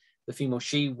tales, the female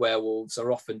she-werewolves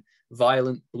are often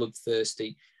violent,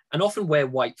 bloodthirsty, and often wear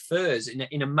white furs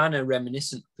in a manner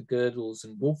reminiscent of the girdles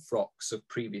and wolf frocks of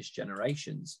previous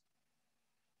generations.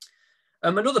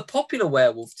 Another popular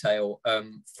werewolf tale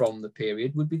from the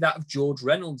period would be that of George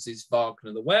Reynolds's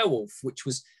Wagner the Werewolf, which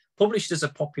was published as a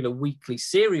popular weekly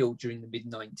serial during the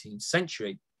mid-19th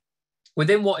century.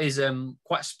 Within what is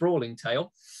quite a sprawling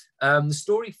tale, the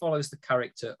story follows the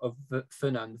character of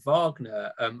Fernand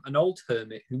Wagner, an old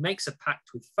hermit who makes a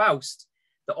pact with Faust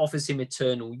that offers him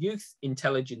eternal youth,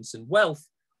 intelligence, and wealth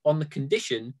on the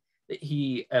condition that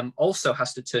he also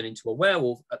has to turn into a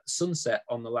werewolf at the sunset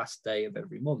on the last day of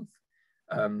every month.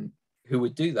 Who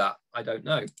would do that? I don't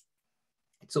know.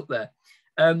 It's up there.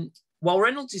 While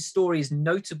Reynolds' story is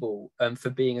notable for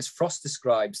being, as Frost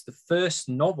describes, the first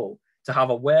novel to have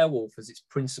a werewolf as its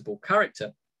principal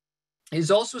character, it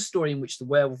is also a story in which the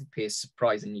werewolf appears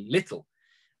surprisingly little.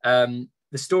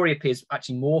 The story appears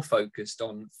actually more focused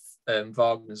on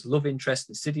Wagner's love interest,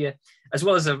 Lycidia, as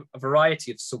well as a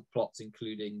variety of subplots,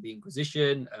 including the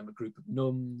Inquisition, a group of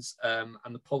nuns,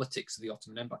 and the politics of the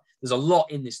Ottoman Empire. There's a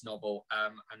lot in this novel,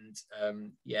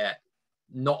 and yeah,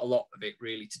 not a lot of it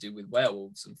really to do with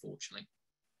werewolves, unfortunately.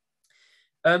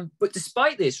 But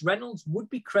despite this, Reynolds would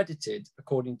be credited,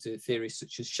 according to theorists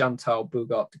such as Chantal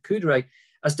Bourgat de Coudray,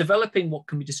 as developing what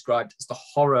can be described as the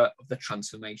horror of the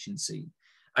transformation scene.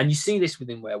 And you see this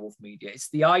within werewolf media. It's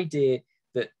the idea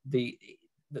that the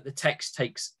text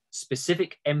takes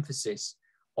specific emphasis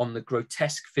on the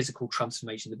grotesque physical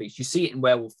transformation of the beast. You see it in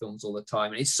werewolf films all the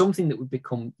time. And it's something that would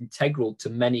become integral to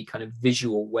many kind of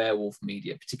visual werewolf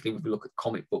media, particularly if we look at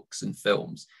comic books and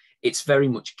films. It's very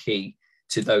much key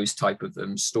to those type of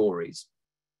stories.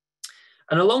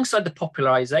 And alongside the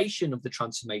popularization of the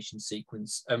transformation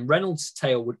sequence, Reynolds'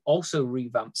 tale would also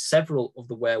revamp several of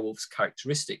the werewolf's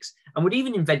characteristics and would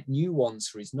even invent new ones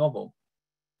for his novel.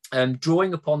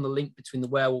 Drawing upon the link between the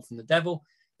werewolf and the devil,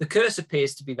 the curse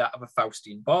appears to be that of a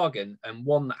Faustian bargain, and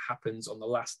one that happens on the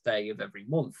last day of every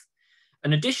month.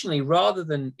 And additionally, rather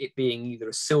than it being either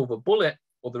a silver bullet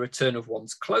or the return of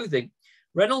one's clothing,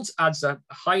 Reynolds adds a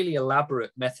highly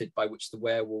elaborate method by which the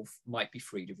werewolf might be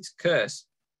freed of his curse.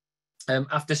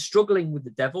 After struggling with the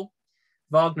devil,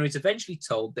 Wagner is eventually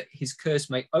told that his curse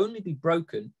may only be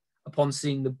broken upon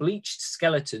seeing the bleached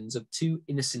skeletons of two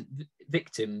innocent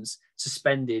victims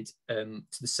suspended to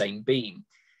the same beam.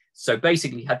 So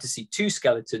basically, he had to see two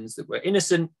skeletons that were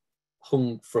innocent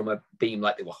hung from a beam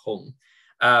like they were hung.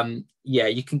 Yeah,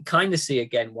 you can kind of see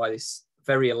again why this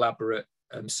very elaborate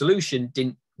solution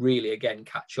didn't really, again,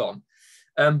 catch on.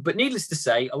 But needless to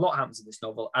say, a lot happens in this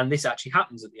novel, and this actually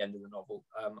happens at the end of the novel.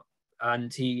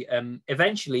 And he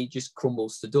eventually just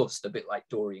crumbles to dust, a bit like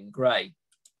Dorian Gray.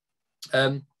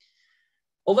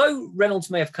 Although Reynolds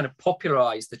may have kind of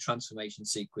popularized the transformation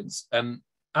sequence,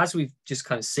 as we've just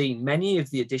kind of seen, many of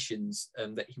the additions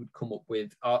that he would come up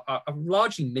with are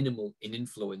largely minimal in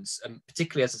influence.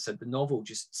 Particularly, as I said, the novel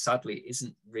just sadly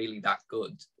isn't really that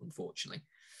good, unfortunately.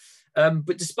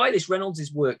 But despite this,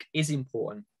 Reynolds' work is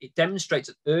important. It demonstrates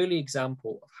an early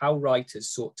example of how writers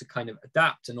sought to kind of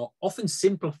adapt and often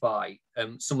simplify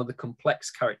some of the complex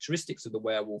characteristics of the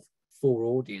werewolf for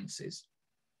audiences.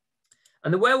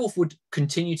 And the werewolf would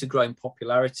continue to grow in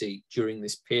popularity during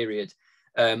this period.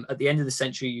 At the end of the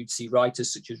century, you'd see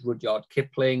writers such as Rudyard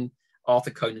Kipling, Arthur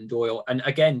Conan Doyle, and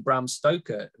again, Bram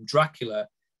Stoker, Dracula.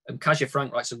 Kasia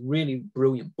Frank writes a really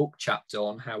brilliant book chapter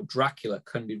on how Dracula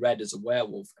can be read as a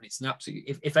werewolf. And it's an absolute,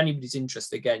 if anybody's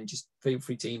interested, again, just feel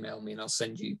free to email me and I'll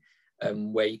send you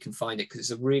where you can find it, because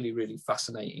it's a really, really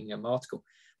fascinating article.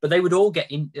 But they would all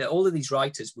all of these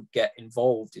writers would get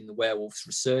involved in the werewolf's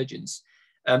resurgence.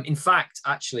 In fact,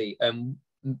 actually,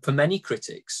 for many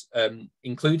critics,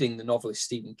 including the novelist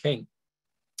Stephen King,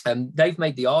 they've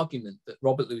made the argument that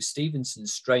Robert Louis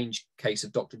Stevenson's strange case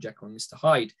of Dr. Jekyll and Mr.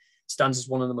 Hyde stands as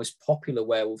one of the most popular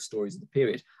werewolf stories of the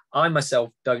period. I myself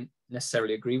don't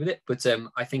necessarily agree with it, but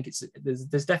I think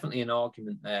there's definitely an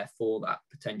argument there for that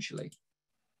potentially.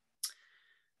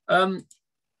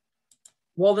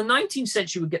 While the 19th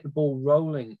century would get the ball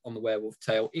rolling on the werewolf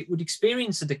tale, it would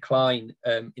experience a decline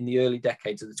in the early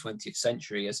decades of the 20th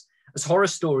century as horror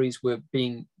stories were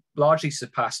being largely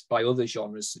surpassed by other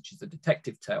genres such as the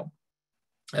detective tale.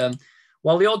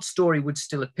 While the odd story would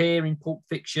still appear in pulp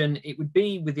fiction, it would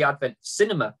be with the advent of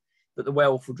cinema that the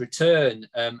werewolf would return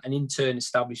and in turn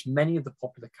establish many of the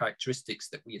popular characteristics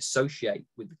that we associate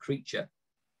with the creature.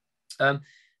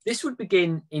 This would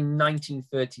begin in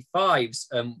 1935's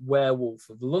Werewolf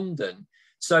of London.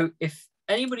 So if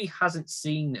anybody hasn't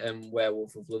seen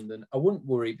Werewolf of London, I wouldn't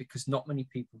worry, because not many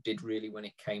people did really when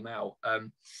it came out.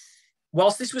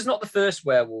 Whilst this was not the first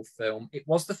werewolf film, it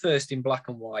was the first in black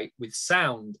and white with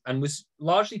sound, and was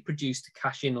largely produced to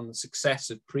cash in on the success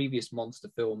of previous monster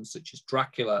films such as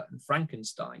Dracula and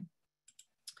Frankenstein.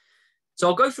 So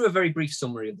I'll go through a very brief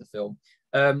summary of the film.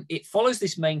 It follows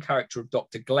this main character of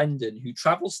Dr. Glendon, who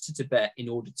travels to Tibet in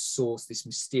order to source this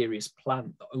mysterious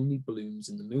plant that only blooms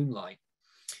in the moonlight.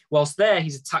 Whilst there,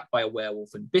 he's attacked by a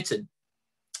werewolf and bitten,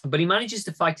 but he manages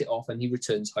to fight it off and he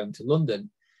returns home to London.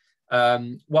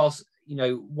 Whilst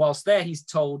there, he's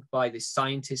told by this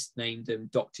scientist named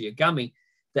Dr. Yagami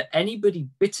that anybody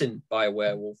bitten by a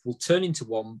werewolf will turn into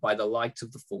one by the light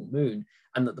of the full moon,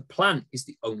 and that the plant is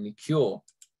the only cure.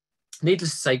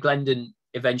 Needless to say, Glendon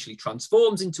eventually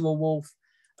transforms into a wolf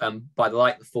by the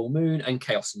light of the full moon, and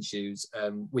chaos ensues,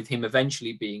 with him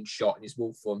eventually being shot in his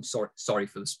wolf form. Sorry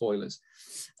for the spoilers.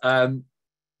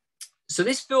 So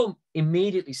this film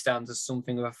immediately stands as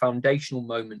something of a foundational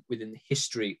moment within the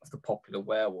history of the popular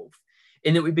werewolf,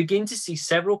 in that we begin to see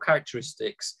several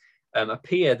characteristics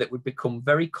appear that would become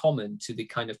very common to the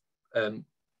kind of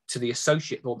to the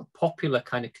associate or the popular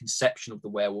kind of conception of the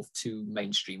werewolf to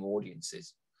mainstream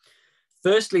audiences.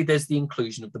 Firstly, there's the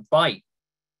inclusion of the bite,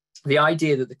 the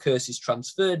idea that the curse is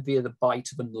transferred via the bite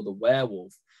of another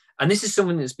werewolf. And this is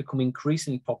something that's become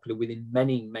increasingly popular within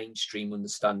many mainstream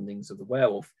understandings of the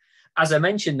werewolf. As I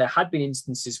mentioned, there had been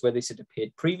instances where this had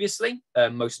appeared previously,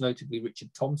 most notably Richard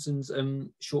Thompson's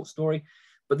short story,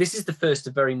 but this is the first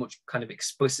to very much kind of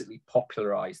explicitly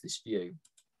popularize this view.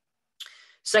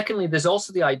 Secondly, there's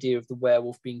also the idea of the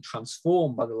werewolf being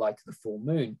transformed by the light of the full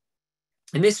moon.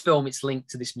 In this film, it's linked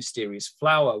to this mysterious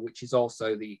flower, which is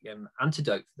also the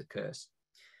antidote for the curse.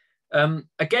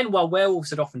 Again, while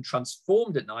werewolves had often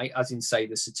transformed at night, as in, say,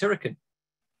 the Satyricon,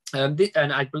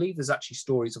 and I believe there's actually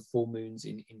stories of full moons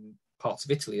in parts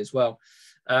of Italy as well.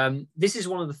 This is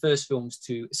one of the first films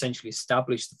to essentially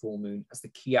establish the full moon as the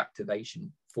key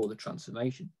activation for the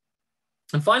transformation.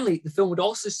 And finally, the film would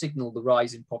also signal the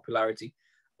rise in popularity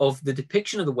of the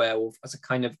depiction of the werewolf as a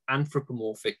kind of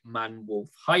anthropomorphic man-wolf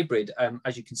hybrid,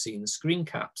 as you can see in the screen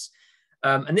caps.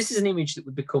 And this is an image that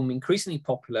would become increasingly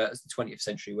popular as the 20th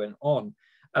century went on.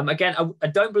 Again, I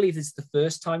don't believe this is the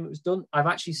first time it was done. I've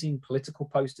actually seen political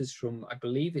posters from, I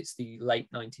believe it's the late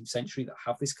 19th century that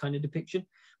have this kind of depiction,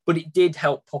 but it did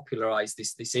help popularize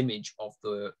this image of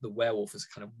the werewolf as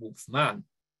a kind of wolf man.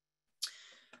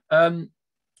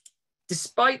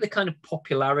 Despite the kind of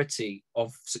popularity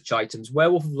of such items,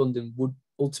 Werewolf of London would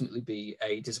ultimately be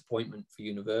a disappointment for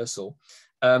Universal.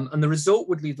 And the result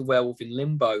would leave the werewolf in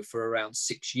limbo for around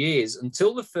 6 years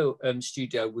until the film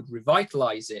studio would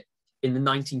revitalize it in the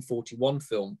 1941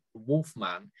 film,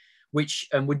 Wolfman, which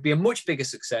would be a much bigger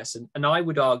success, and I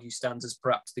would argue stands as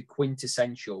perhaps the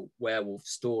quintessential werewolf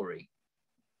story.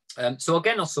 So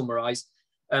again, I'll summarize.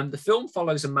 The film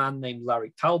follows a man named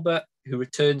Larry Talbot, who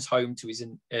returns home to his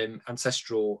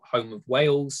ancestral home of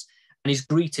Wales, and is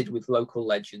greeted with local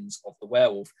legends of the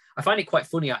werewolf. I find it quite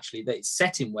funny, actually, that it's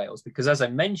set in Wales, because as I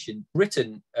mentioned,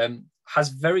 Britain has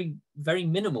very, very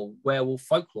minimal werewolf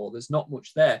folklore. There's not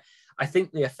much there. I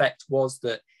think the effect was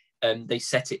that they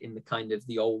set it in the kind of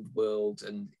the old world,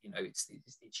 and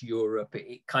it's Europe.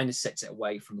 It kind of sets it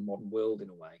away from the modern world in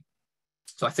a way.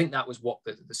 So I think that was what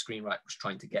the screenwriter was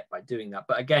trying to get by doing that.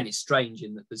 But again, it's strange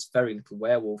in that there's very little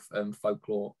werewolf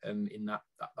folklore in that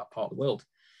part of the world.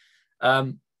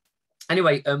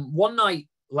 Anyway, one night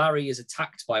Larry is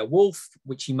attacked by a wolf,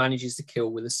 which he manages to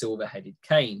kill with a silver-headed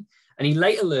cane. And he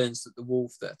later learns that the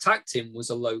wolf that attacked him was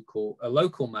a local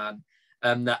man.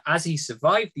 That as he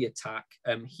survived the attack,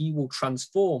 he will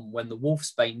transform when the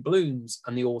wolfsbane blooms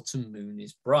and the autumn moon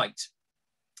is bright.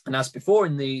 And as before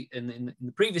in the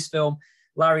previous film,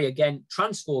 Larry again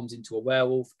transforms into a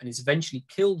werewolf and is eventually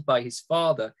killed by his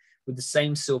father with the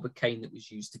same silver cane that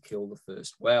was used to kill the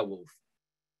first werewolf.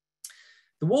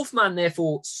 The Wolfman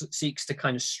therefore seeks to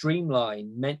kind of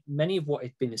streamline many of what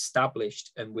had been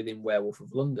established within Werewolf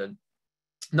of London.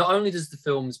 Not only does the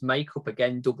film's makeup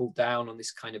again double down on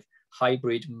this kind of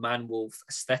hybrid man-wolf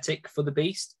aesthetic for the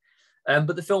beast,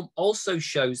 but the film also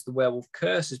shows the werewolf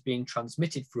curse as being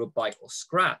transmitted through a bite or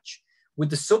scratch, with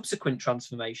the subsequent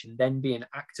transformation then being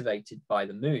activated by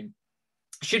the moon.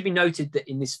 It should be noted that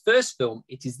in this first film,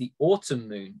 it is the autumn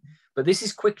moon, but this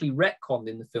is quickly retconned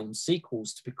in the film's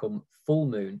sequels to become full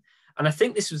moon. And I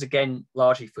think this was, again,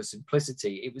 largely for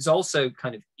simplicity. It was also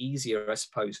kind of easier, I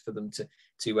suppose, for them to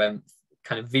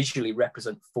kind of visually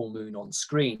represent full moon on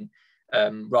screen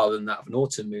rather than that of an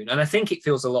autumn moon. And I think it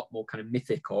feels a lot more kind of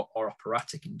mythic or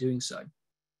operatic in doing so.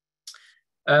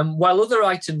 While other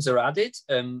items are added,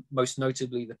 most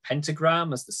notably the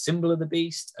pentagram as the symbol of the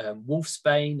beast,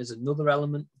 wolfsbane as another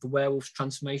element of the werewolf's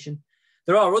transformation,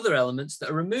 there are other elements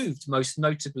that are removed, most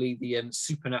notably the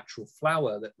supernatural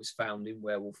flower that was found in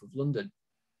Werewolf of London.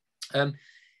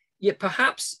 Yet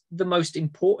perhaps the most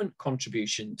important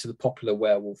contribution to the popular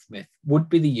werewolf myth would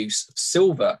be the use of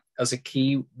silver as a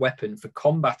key weapon for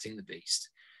combating the beast.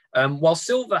 While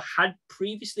silver had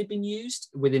previously been used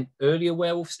within earlier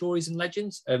werewolf stories and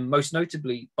legends, most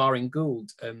notably Baring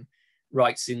Gould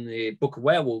writes in the Book of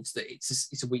Werewolves that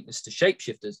it's a weakness to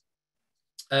shapeshifters.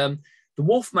 The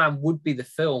Wolfman would be the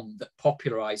film that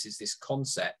popularizes this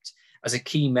concept as a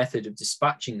key method of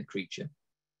dispatching the creature.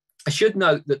 I should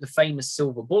note that the famous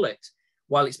silver bullet,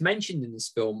 while it's mentioned in this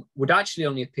film, would actually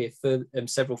only appear for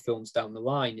several films down the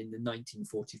line in the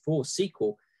 1944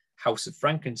 sequel, House of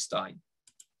Frankenstein.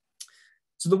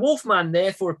 So the Wolfman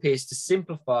therefore appears to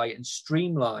simplify and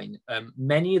streamline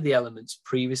many of the elements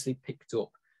previously picked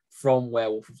up from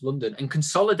Werewolf of London and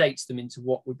consolidates them into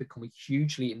what would become a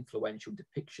hugely influential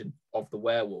depiction of the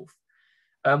werewolf.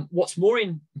 What's more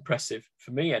impressive,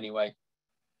 for me anyway,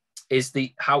 is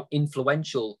how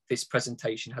influential this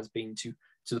presentation has been to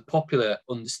the popular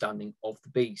understanding of the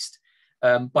beast.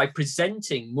 By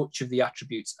presenting much of the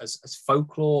attributes as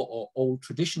folklore or old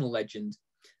traditional legend,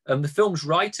 the film's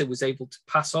writer was able to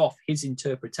pass off his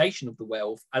interpretation of the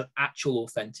werewolf as actual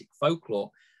authentic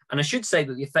folklore. And I should say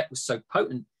that the effect was so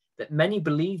potent that many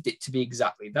believed it to be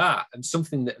exactly that, and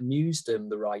something that amused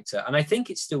the writer. And I think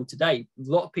it's still today, a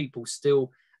lot of people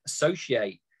still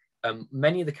associate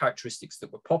many of the characteristics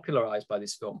that were popularized by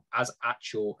this film as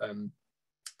actual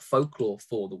folklore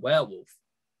for the werewolf.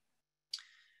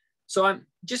 So I'm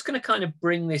just going to kind of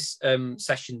bring this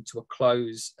session to a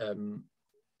close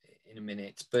in a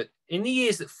minute. But in the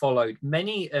years that followed,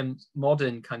 many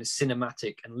modern kind of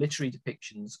cinematic and literary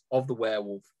depictions of the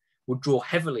werewolf would draw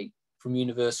heavily from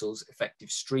Universal's effective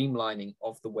streamlining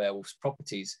of the werewolf's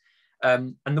properties.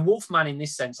 And the Wolfman, in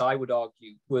this sense, I would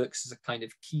argue, works as a kind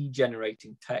of key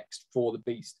generating text for the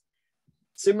beast,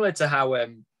 similar to how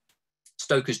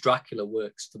Stoker's Dracula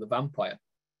works for the vampire.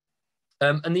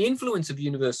 And the influence of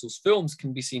Universal's films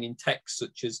can be seen in texts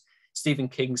such as Stephen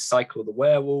King's Cycle of the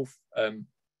Werewolf,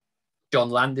 John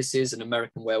Landis's An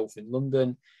American Werewolf in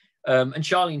London, and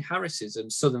Charlene Harris's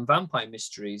Southern Vampire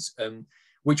Mysteries,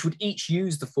 which would each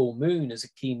use the full moon as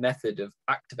a key method of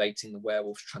activating the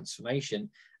werewolf's transformation,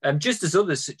 just as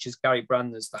others such as Gary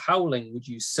Brandner's The Howling would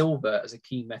use silver as a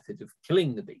key method of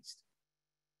killing the beast.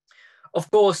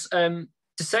 Of course, to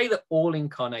say that all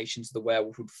incarnations of the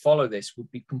werewolf would follow this would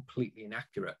be completely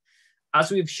inaccurate.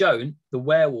 As we have shown, the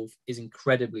werewolf is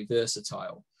incredibly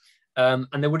versatile. And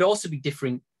there would also be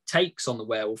differing takes on the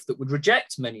werewolf that would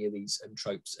reject many of these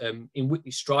tropes. In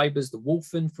Whitley Strieber's The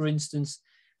Wolfen, for instance,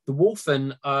 the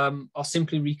Wolfen are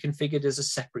simply reconfigured as a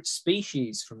separate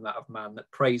species from that of man that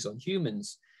preys on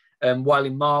humans. While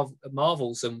in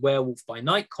Marvel's Werewolf by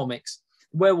Night comics,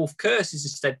 the werewolf curse is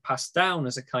instead passed down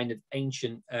as a kind of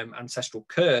ancient ancestral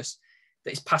curse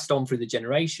that is passed on through the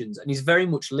generations and is very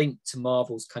much linked to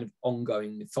Marvel's kind of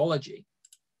ongoing mythology.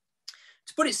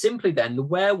 To put it simply then, the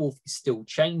werewolf is still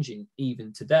changing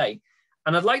even today.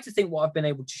 And I'd like to think what I've been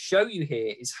able to show you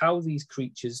here is how these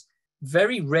creatures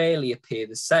very rarely appear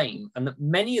the same, and that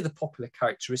many of the popular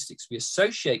characteristics we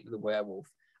associate with the werewolf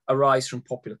arise from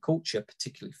popular culture,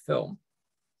 particularly film.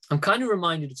 I'm kind of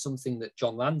reminded of something that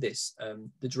John Landis,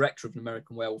 the director of An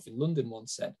American Werewolf in London,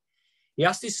 once said. He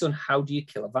asked his son, "How do you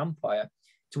kill a vampire?"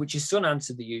 To which his son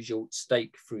answered the usual: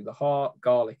 stake through the heart,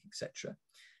 garlic, etc.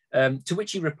 To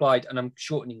which he replied, and I'm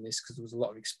shortening this because there was a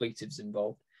lot of expletives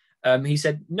involved. He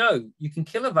said, "No, you can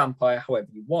kill a vampire however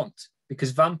you want,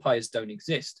 because vampires don't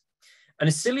exist." And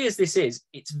as silly as this is,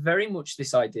 it's very much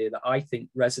this idea that I think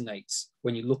resonates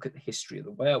when you look at the history of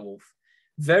the werewolf.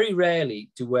 Very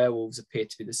rarely do werewolves appear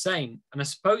to be the same. And I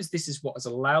suppose this is what has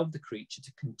allowed the creature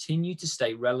to continue to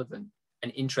stay relevant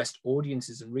and interest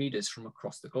audiences and readers from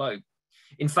across the globe.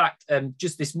 In fact,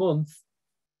 just this month,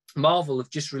 Marvel have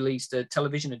just released a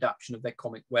television adaptation of their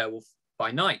comic Werewolf by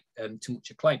Night, to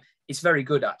much acclaim. It's very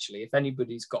good, actually. If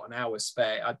anybody's got an hour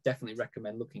spare, I'd definitely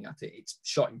recommend looking at it. It's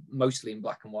shot mostly in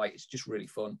black and white. It's just really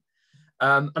fun.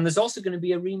 And there's also going to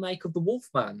be a remake of The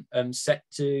Wolfman set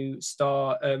to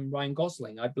star Ryan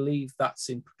Gosling. I believe that's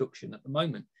in production at the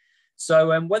moment.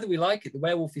 So whether we like it, the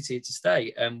werewolf is here to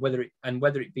stay. Whether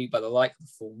it be by the light of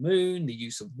the full moon, the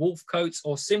use of wolf coats,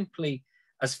 or simply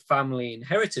as family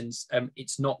inheritance,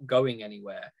 it's not going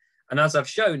anywhere. And as I've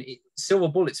shown, silver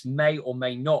bullets may or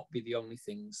may not be the only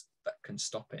things that can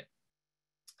stop it.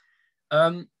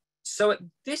 So at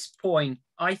this point,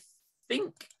 I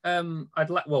think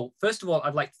first of all,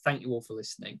 I'd like to thank you all for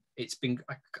listening. It's been,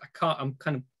 I'm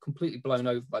kind of completely blown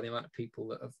over by the amount of people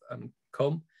that have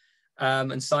come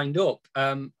and signed up.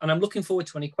 And I'm looking forward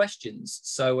to any questions.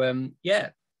 So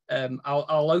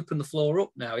I'll open the floor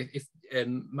up now. If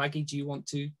Maggie, do you want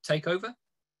to take over?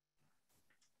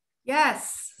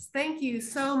 Yes, thank you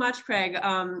so much, Craig.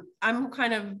 I'm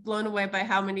kind of blown away by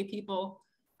how many people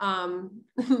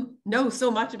know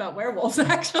so much about werewolves,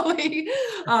 actually,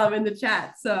 in the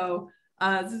chat. So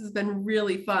this has been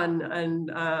really fun,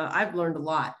 and I've learned a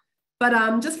lot.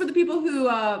 But just for the people who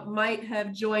might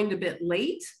have joined a bit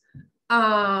late,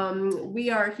 we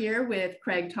are here with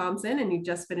Craig Thomson, and he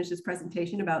just finished his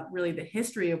presentation about really the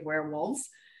history of werewolves.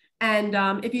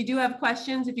 And if you do have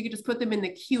questions, if you could just put them in the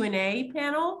Q&A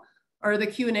panel or the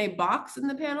Q&A box in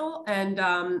the panel, and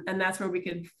that's where we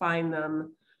could find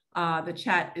them. The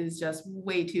chat is just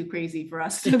way too crazy for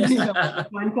us to be able to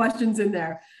find questions in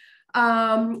there.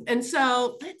 And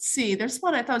so let's see, there's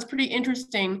one I thought was pretty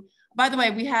interesting. By the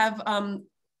way, we have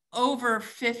over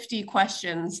 50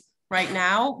 questions right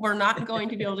now. We're not going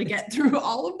to be able to get through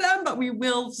all of them, but we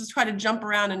will just try to jump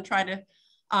around and try to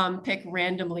pick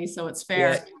randomly so it's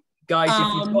fair. Yeah. Guys,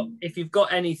 if you've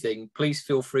got anything, please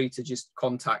feel free to just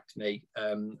contact me.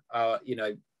 You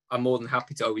know, I'm more than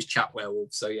happy to always chat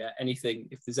werewolves. So yeah, anything,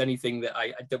 if there's anything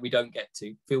that we don't get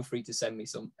to, feel free to send me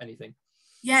anything.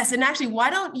 Yes, and actually, why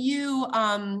don't you,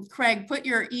 Craig, put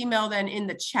your email then in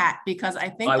the chat, because I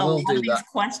think a lot of these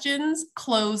questions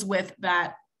close with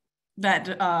that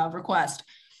request.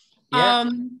 Yeah.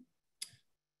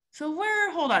 So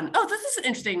hold on. Oh, this is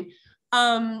interesting.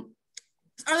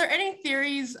 Are there any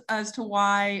theories as to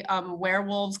why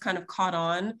werewolves kind of caught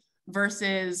on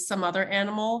versus some other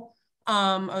animal,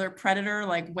 other predator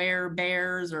like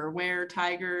bears or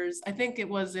tigers? I think it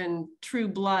was in True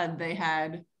Blood they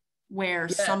had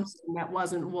something that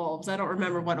wasn't wolves. I don't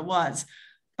remember what it was,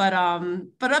 but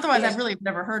otherwise I've really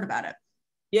never heard about it.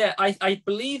 Yeah, I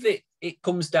believe it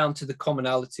comes down to the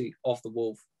commonality of the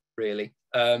wolf, really.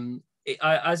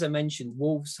 As I mentioned,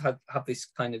 wolves have this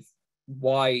kind of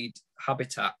wide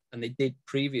habitat, and they did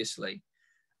previously,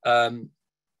 and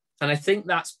I think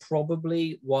that's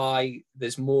probably why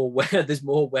there's more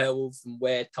werewolves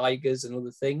than tigers and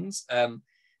other things.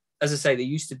 As I say, there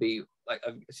used to be, like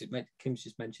Kim's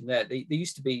just mentioned there, there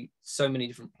used to be so many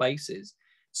different places.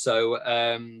 So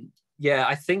yeah,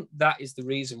 I think that is the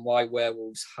reason why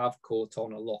werewolves have caught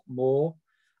on a lot more.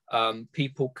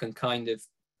 People can kind of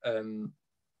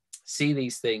see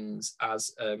these things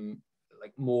as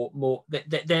like more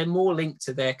they're more linked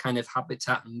to their kind of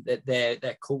habitat and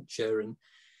their culture. And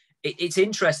it's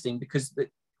interesting because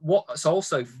what's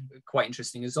also quite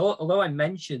interesting is, although I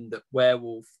mentioned that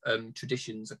werewolf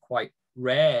traditions are quite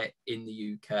rare in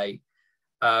the UK,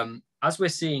 as we're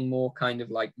seeing more kind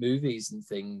of like movies and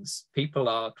things, people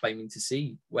are claiming to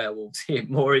see werewolves here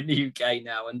more in the UK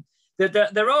now. And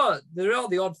there are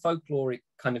the odd folkloric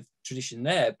kind of tradition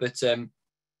there, but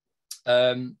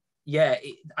yeah,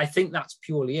 I think that's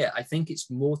purely it. I think it's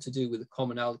more to do with the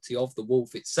commonality of the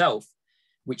wolf itself,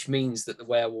 which means that the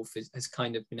werewolf has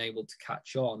kind of been able to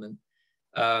catch on.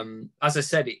 And as I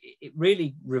said, it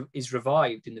really is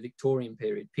revived in the Victorian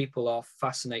period. People are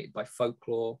fascinated by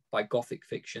folklore, by Gothic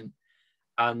fiction,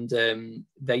 and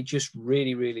they just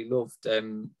really, really loved,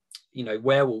 you know,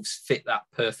 werewolves fit that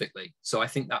perfectly. So I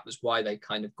think that was why they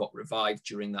kind of got revived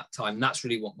during that time. And that's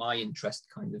really what my interest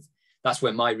that's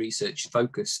where my research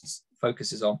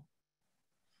focuses on.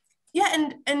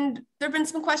 Yeah, and there have been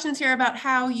some questions here about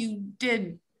how you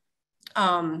did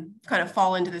kind of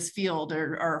fall into this field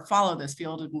or follow this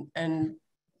field, and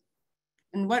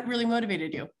what really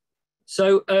motivated you?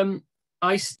 So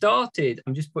I started,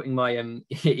 I'm just putting my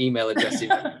email address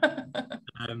in.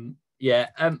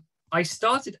 I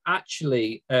started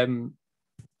actually, I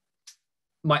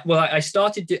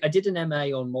did an MA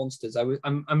on monsters.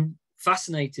 I'm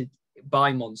fascinated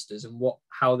by monsters and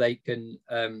how they can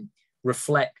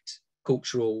reflect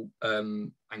cultural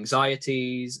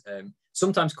anxieties,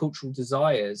 sometimes cultural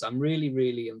desires. I'm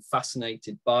really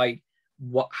fascinated by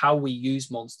how we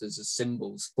use monsters as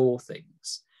symbols for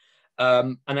things.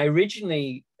 And I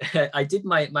originally, I did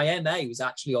my MA was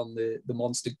actually on the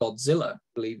monster Godzilla,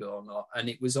 believe it or not, and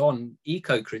it was on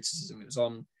eco-criticism. It was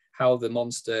on how the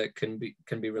monster can be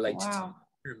related to the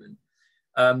environment.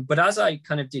 But as I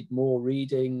kind of did more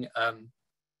reading,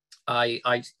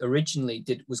 I originally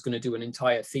was going to do an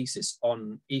entire thesis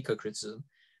on eco-criticism,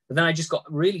 but then I just got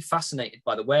really fascinated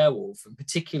by the werewolf, and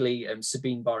particularly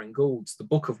Sabine Baring-Gould's The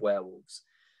Book of Werewolves.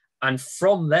 And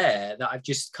from there, that I've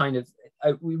just kind of,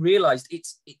 we realized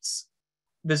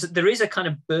there is a kind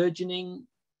of burgeoning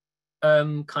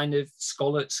kind of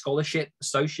scholarship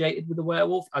associated with the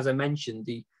werewolf. As I mentioned,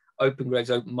 the Open Graves,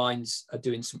 Open Minds are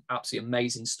doing some absolutely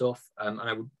amazing stuff, and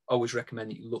I would always recommend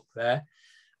that you look there.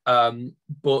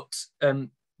 But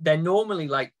they're normally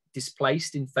like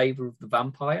displaced in favor of the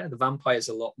vampire. The vampire is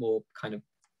a lot more kind of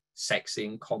sexy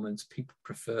and common, so people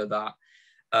prefer that.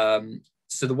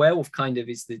 So the werewolf kind of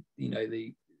is the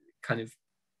kind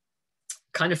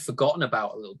of forgotten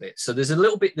about a little bit. So there's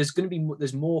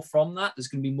more from that. There's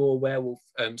going to be more werewolf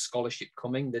scholarship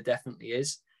coming. There definitely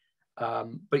is.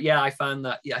 But yeah, I found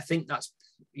that, I think that's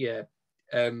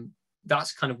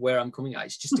kind of where I'm coming at.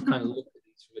 It's just to kind of look at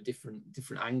these from a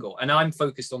different angle. And I'm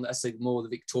focused on, let's say, more the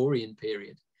Victorian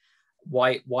period.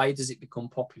 why does it become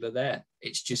popular there?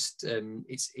 It's just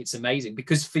it's amazing,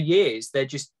 because for years they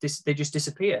just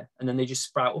disappear and then they just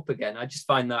sprout up again. I just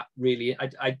find that really,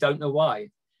 I don't know why.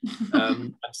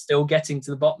 I'm still getting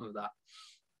to the bottom of that.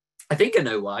 I think I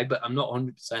know why, but I'm not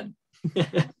 100%.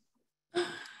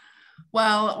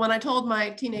 Well, when I told my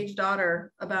teenage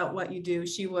daughter about what you do,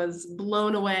 she was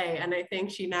blown away, and I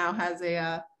think she now has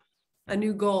a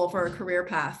new goal for a career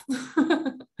path.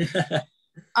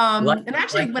 And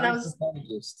actually, when I was,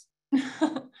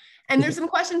 and there's some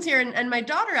questions here, and my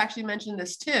daughter actually mentioned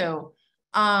this too,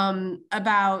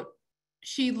 about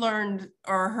she learned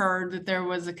or heard that there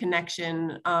was a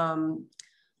connection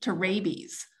to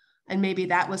rabies, and maybe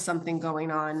that was something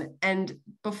going on. And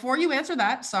before you answer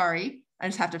that, sorry, I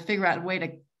just have to figure out a way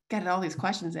to get all these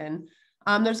questions in.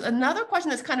 There's another question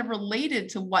that's kind of related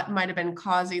to what might have been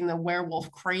causing the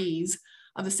werewolf craze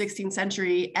of the 16th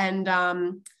century. And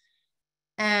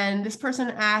this person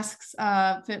asks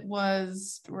if it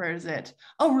was, where is it?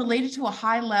 Oh, related to a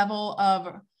high level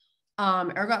of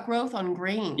ergot growth on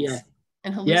grains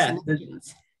and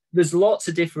hallucinations. There's lots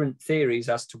of different theories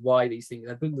as to why these things.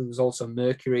 I think there was also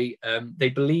mercury. They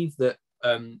believe that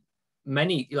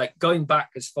many, like going back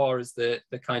as far as the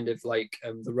kind of like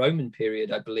the Roman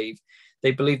period, I believe,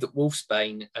 they believed that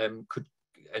wolfsbane could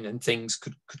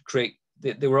create.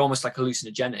 They were almost like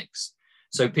hallucinogenics.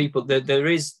 So people, there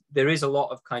is a lot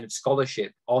of kind of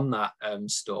scholarship on that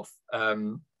stuff.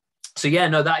 So yeah,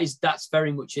 no, that's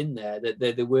very much in there.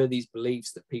 That there were these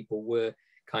beliefs that people were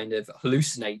kind of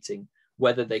hallucinating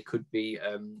whether they could be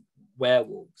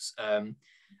werewolves.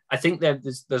 I think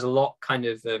there's a lot kind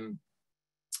of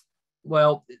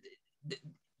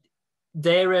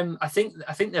they're I think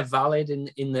they're valid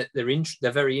in that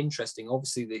they're very interesting.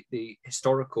 Obviously, the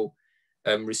historical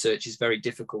research is very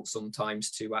difficult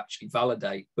sometimes to actually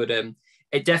validate, but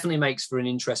it definitely makes for an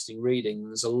interesting reading.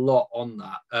 There's a lot on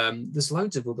that. There's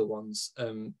loads of other ones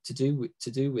to do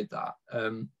with that.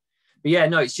 But yeah,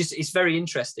 no, it's very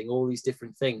interesting, all these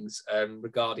different things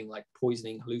regarding like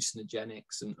poisoning,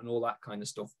 hallucinogenics, and all that kind of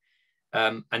stuff.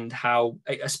 And how,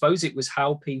 I suppose it was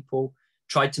how people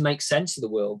tried to make sense of the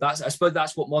world. I suppose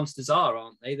that's what monsters are,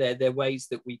 aren't they? They're ways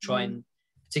that we try and,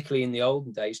 particularly in the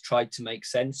olden days, tried to make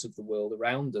sense of the world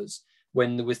around us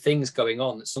when there were things going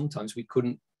on that sometimes we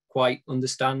couldn't quite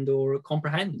understand or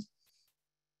comprehend.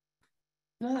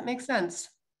 No, that makes sense.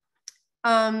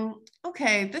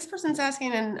 Okay, this person's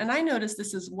asking, and I noticed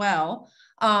this as well,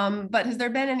 but has there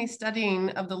been any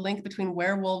studying of the link between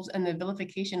werewolves and the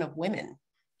vilification of women?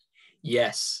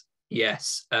 Yes.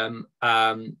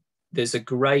 There's a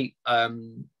great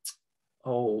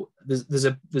there's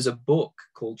a book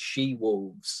called She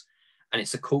Wolves, and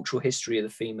it's a cultural history of the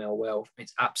female werewolf.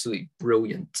 It's absolutely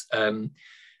brilliant.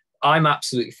 I'm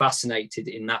absolutely fascinated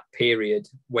in that period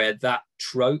where that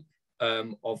trope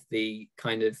of the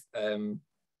kind of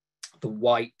the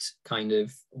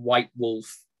white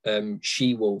wolf,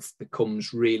 she wolf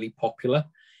becomes really popular.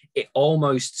 It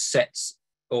almost sets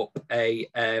up a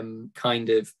kind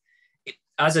of,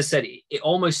 as I said, it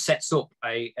almost sets up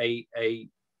a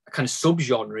kind of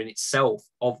subgenre in itself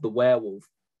of the werewolf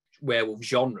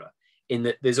genre, in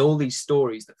that there's all these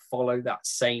stories that follow that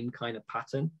same kind of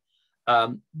pattern.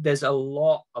 There's a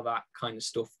lot of that kind of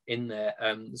stuff in there.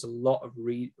 There's a lot of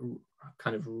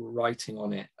kind of writing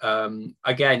on it.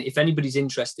 Again, if anybody's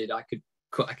interested, I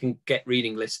can get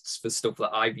reading lists for stuff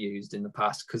that I've used in the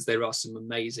past, because there are some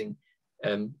amazing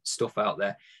stuff out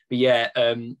there. But yeah,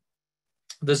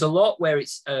 there's a lot where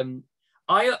it's I'm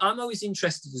always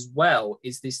interested as well,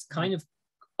 is this kind of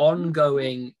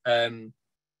ongoing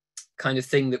kind of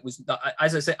thing that was,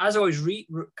 as I say, as I was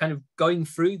kind of going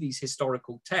through these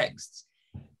historical texts,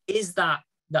 is that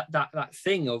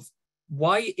thing of,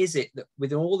 why is it that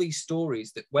within all these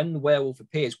stories that when the werewolf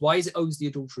appears, why is it always the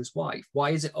adulterous wife? Why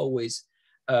is it always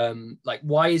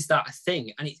why is that a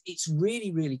thing? And it's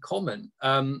really, really common.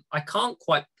 I can't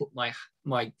quite put my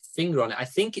finger on it. I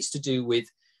think it's to do with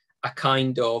a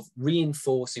kind of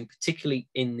reinforcing, particularly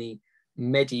in the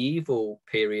medieval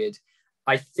period.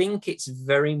 I think it's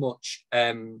very much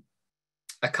a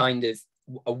kind of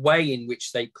a way in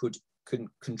which they could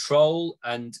control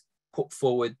and put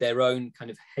forward their own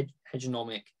kind of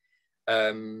hegemonic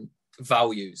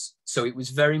values. So it was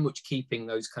very much keeping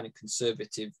those kind of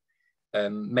conservative,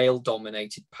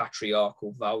 male-dominated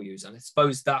patriarchal values, and I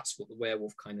suppose that's what the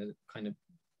werewolf kind of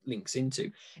links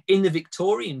into. In the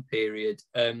Victorian period,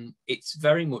 it's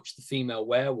very much the female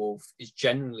werewolf is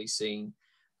generally seen,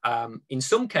 in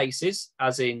some cases,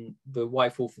 as in the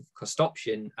White Wolf of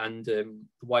Kostopshin and the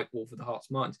White Wolf of the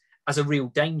Hearts Martins, as a real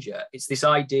danger. It's this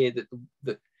idea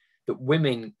that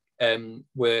women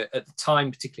were at the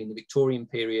time, particularly in the Victorian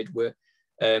period, were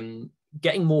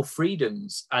getting more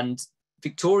freedoms, and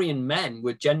Victorian men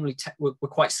were generally were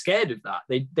quite scared of that.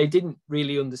 They didn't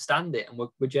really understand it and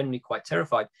were generally quite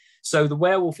terrified. So the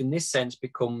werewolf, in this sense,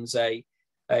 becomes a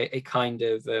kind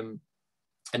of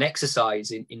an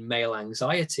exercise in male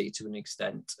anxiety to an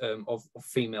extent, of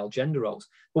female gender roles.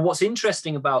 But what's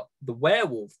interesting about The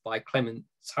Werewolf by Clemens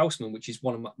Hausmann, which is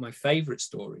one of my favorite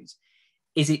stories,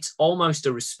 is it's almost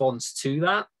a response to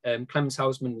that. Clemens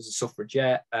Hausmann was a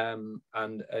suffragette, and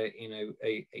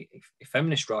a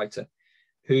feminist writer,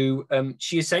 who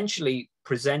she essentially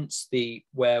presents the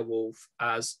werewolf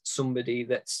as somebody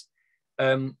that's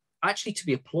actually to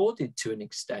be applauded to an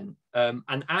extent,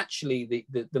 and actually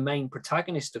the main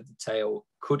protagonist of the tale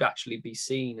could actually be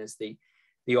seen as the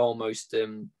almost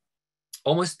the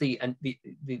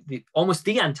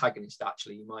antagonist.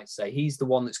 Actually, you might say he's the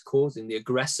one that's causing, the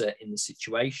aggressor in the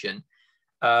situation,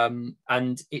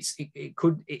 and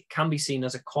it can be seen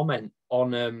as a comment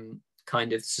on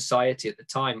kind of society at the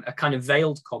time, a kind of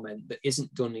veiled comment that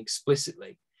isn't done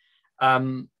explicitly.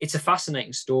 It's a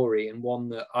fascinating story, and one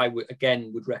that I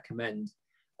would recommend.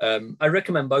 I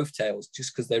recommend both tales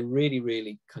just because they're really,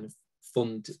 really kind of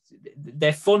fun.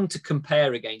 They're fun to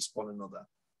compare against one another.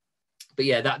 But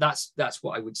yeah, that's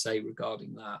what I would say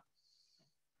regarding that.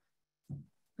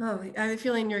 Oh, I have a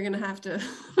feeling you're going to have to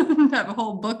have a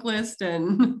whole book list,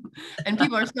 and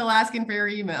people are still asking for your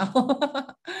email.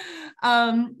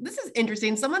 This is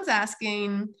interesting. Someone's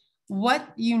asking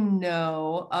what you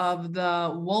know of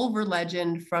the Wolver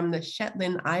legend from the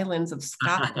Shetland Islands of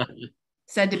Scotland,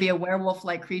 said to be a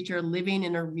werewolf-like creature living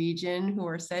in a region who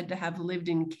are said to have lived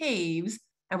in caves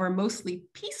and were mostly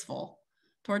peaceful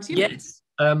towards humans.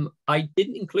 Yes, I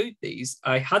didn't include these.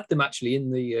 I had them actually in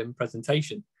the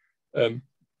presentation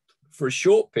for a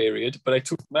short period, but I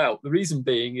took them out. The reason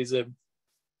being is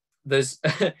there's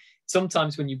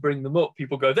sometimes when you bring them up,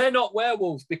 people go, they're not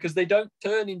werewolves because they don't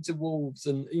turn into wolves,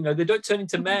 and they don't turn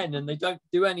into men, and they don't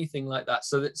do anything like that.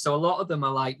 So a lot of them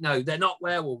are like, no, they're not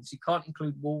werewolves. You can't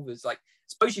include wolves. Like,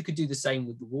 suppose you could do the same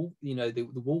with the wolf, the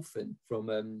wolfen from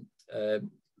the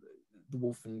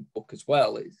Wolfen book as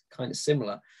well. It's kind of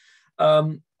similar.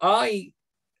 Yeah,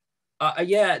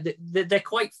 they're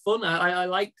quite fun. I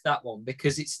like that one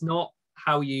because it's not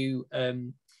how you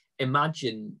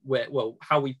imagine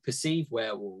how we perceive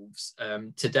werewolves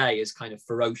today as kind of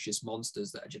ferocious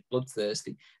monsters that are just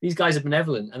bloodthirsty. These guys are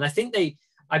benevolent, and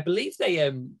I believe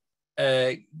they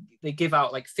give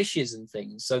out like fishes and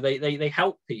things, so they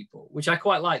help people, which I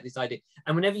quite like this idea.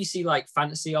 And whenever you see like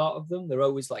fantasy art of them, they're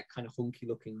always like kind of hunky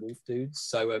looking wolf dudes.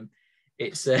 So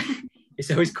it's it's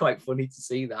always quite funny to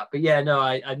see that. But yeah, no,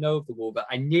 I know of the wolf, but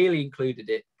I nearly included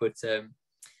it, but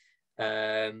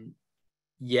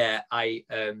yeah, I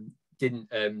didn't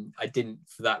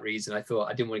for that reason. I thought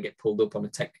I didn't want to get pulled up on a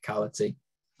technicality.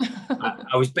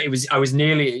 I was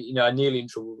nearly, I nearly in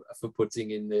trouble for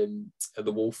putting in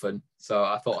the wolfen, so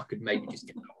I thought I could maybe just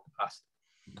get that one past.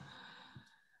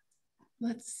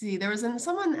 Let's see, there was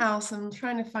someone else, I'm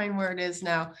trying to find where it is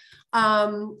now,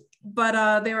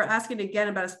 but they were asking again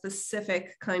about a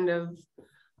specific kind of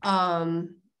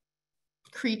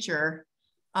creature.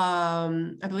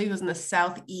 I believe it was in the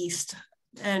southeast,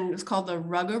 and it was called the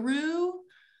Ruggaroo.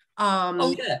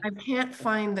 Oh yeah, I can't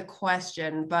find the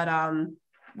question, but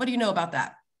what do you know about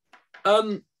that?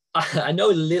 I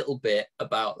know a little bit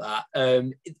about that.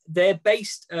 They're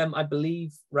based, I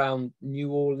believe, around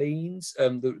New Orleans. I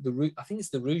think it's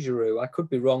the Rougarou. I could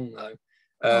be wrong though.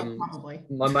 Probably.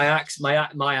 My accent's,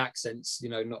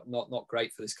 not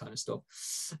great for this kind of stuff.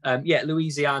 Yeah,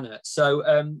 Louisiana.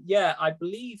 So yeah, I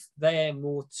believe they're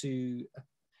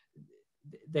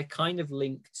kind of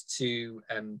linked to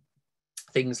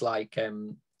things like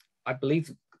I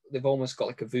believe they've almost got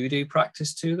like a voodoo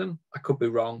practice to them. I could be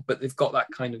wrong, but they've got that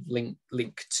kind of link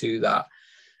to that.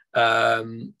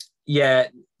 Yeah,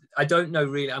 I don't know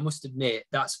really. I must admit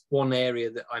that's one area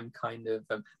that I'm kind of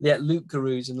yeah. Luke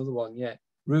Garou's another one. Yeah,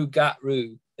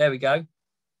 Rougarou. There we go.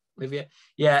 Olivia.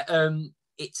 Yeah,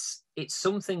 it's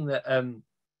something that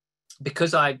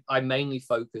because I mainly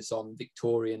focus on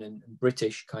Victorian and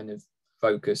British kind of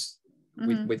focus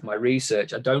with my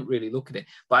research, I don't really look at it,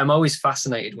 but I'm always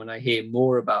fascinated when I hear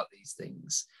more about these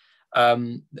things.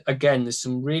 Again, there's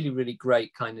some really, really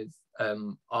great kind of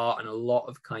art and a lot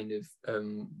of kind of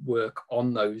work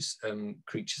on those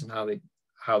creatures and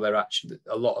how they're actually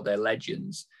a lot of their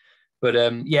legends. But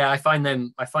yeah, I find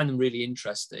them really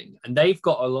interesting, and they've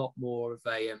got a lot more of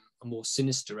a more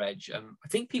sinister edge. I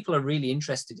think people are really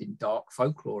interested in dark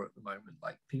folklore at the moment.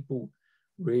 Like, people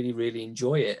really, really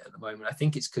enjoy it at the moment. I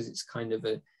think it's because it's kind of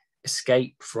a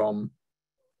escape from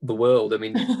the world. I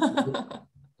mean,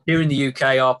 here in the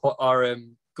UK, our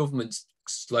government's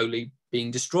slowly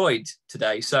being destroyed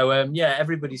today. So yeah,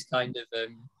 everybody's kind of,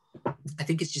 I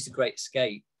think it's just a great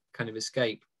escape.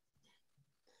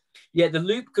 Yeah, the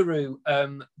loup-garou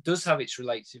does have its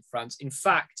relates in France. In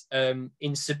fact,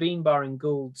 in Sabine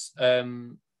Baring-Gould's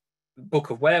book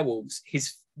of werewolves,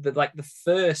 the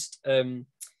first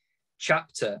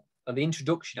chapter and the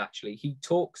introduction, actually, he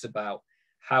talks about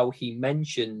how he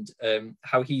mentioned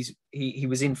how he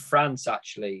was in France,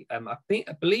 actually. I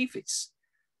believe it's,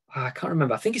 I can't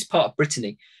remember, I think it's part of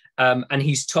Brittany, and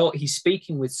he's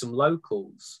speaking with some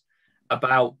locals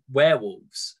about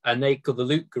werewolves, and they call the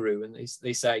loup-garou, and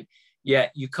they say, yeah,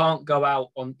 you can't go out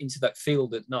into that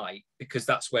field at night because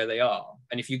that's where they are,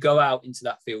 and if you go out into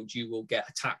that field, you will get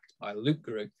attacked by a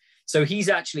loup-garou. So he's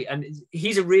a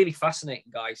really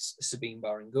fascinating guy, Sabine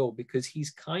Baring-Gould, because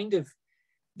he's kind of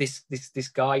this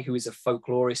guy who is a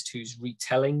folklorist who's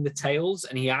retelling the tales,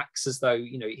 and he acts as though,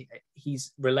 you know,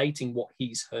 he's relating what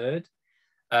he's heard,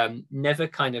 never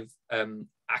kind of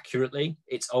accurately.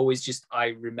 It's always just,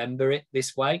 I remember it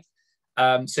this way.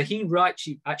 So he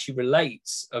actually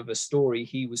relates of a story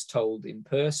he was told in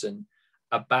person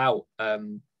about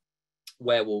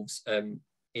werewolves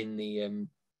in the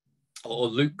or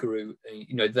loup-garou,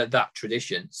 you know, that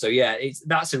tradition. So yeah,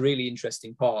 that's a really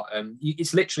interesting part.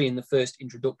 It's literally in the first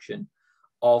introduction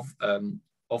of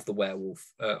the werewolf,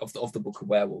 of the book of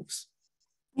werewolves.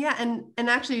 Yeah, and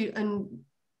actually, in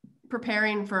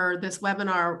preparing for this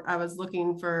webinar, I was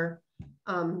looking for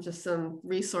just some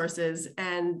resources,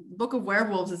 and Book of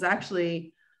Werewolves is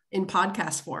actually in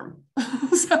podcast form.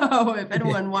 So if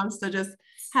anyone wants to just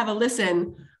have a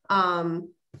listen,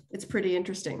 it's pretty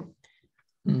interesting.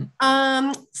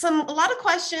 A lot of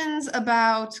questions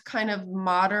about kind of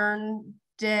modern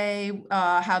day,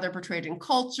 how they're portrayed in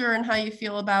culture and how you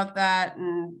feel about that,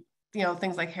 and you know,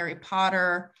 things like Harry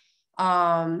Potter.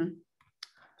 Trying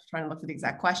to look for the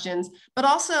exact questions, but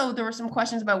also there were some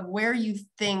questions about where you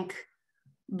think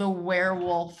the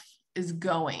werewolf is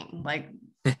going, like,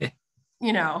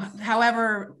 you know,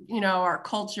 however, you know, our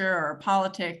culture or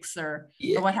politics or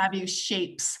what have you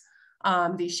shapes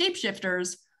these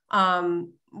shapeshifters.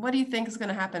 What do you think is going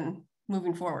to happen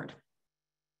moving forward?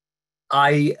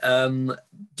 I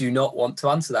do not want to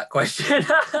answer that question.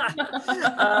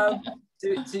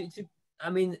 I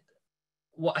mean,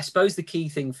 what I suppose the key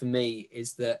thing for me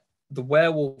is that the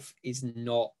werewolf is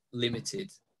not limited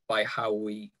by how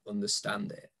we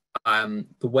understand it.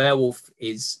 The werewolf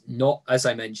is not, as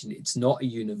I mentioned, it's not a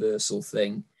universal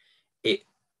thing. It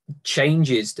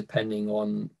changes depending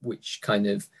on which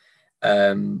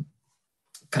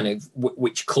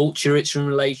which culture it's in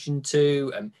relation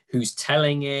to, and who's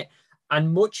telling it.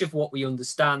 And much of what we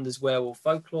understand as werewolf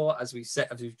folklore, as we've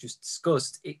just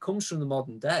discussed, it comes from the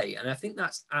modern day. And I think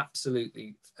that's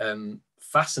absolutely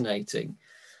fascinating.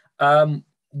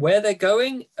 Where they're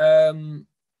going,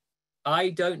 I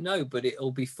don't know, but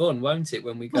it'll be fun, won't it,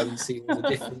 when we go and see all the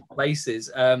different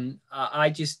places. I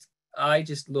just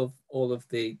love all of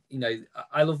the, you know,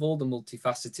 I love all the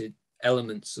multifaceted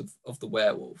elements of the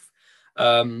werewolf.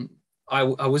 I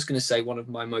was going to say one of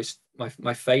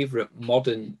my favorite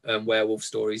modern werewolf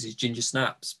stories is Ginger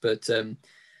Snaps, but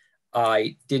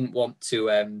I didn't want to.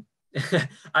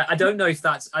 I don't know if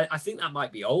that's. I think that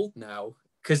might be old now,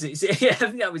 because it's. I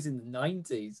think that was in the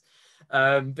 90s.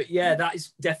 But yeah, that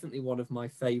is definitely one of my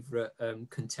favorite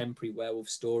contemporary werewolf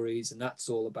stories, and that's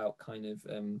all about kind of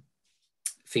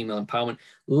female empowerment.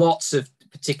 Lots of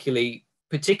particularly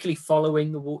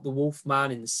following the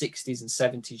Wolfman in the 60s and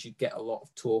 70s, you'd get a lot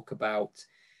of talk about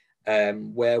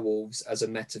werewolves as a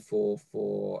metaphor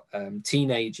for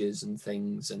teenagers and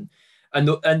things, and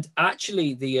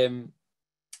actually the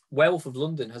Werewolf of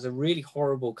London has a really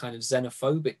horrible kind of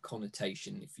xenophobic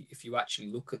connotation. If you actually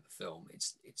look at the film,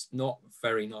 it's not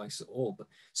very nice at all. But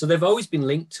so they've always been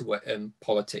linked to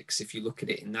politics if you look at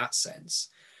it in that sense.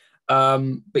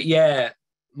 But yeah,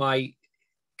 my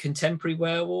contemporary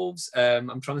werewolves.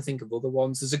 I'm trying to think of other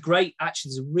ones. There's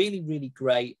a really, really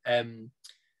great.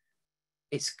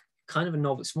 It's kind of a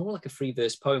novel. It's more like a free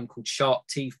verse poem called Sharp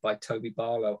Teeth by Toby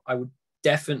Barlow. I would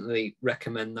definitely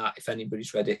recommend that if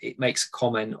anybody's read it. It makes a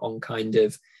comment on kind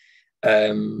of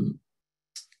the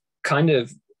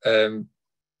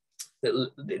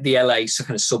LA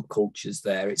kind of subcultures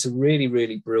there. It's a really,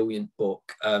 really brilliant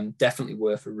book. Definitely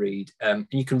worth a read. And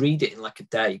you can read it in like a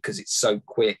day because it's so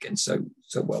quick and so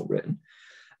well written.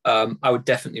 I would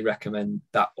definitely recommend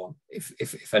that one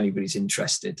if anybody's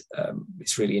interested.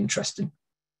 It's really interesting.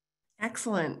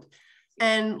 Excellent.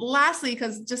 And lastly,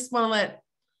 because just want to let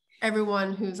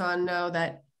everyone who's on know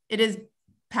that it is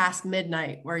past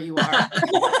midnight where you are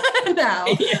now.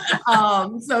 Yeah.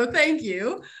 So thank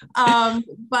you.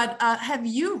 But have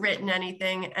you written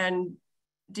anything, and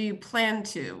do you plan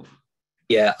to?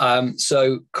 Yeah.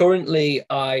 So currently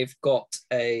I've got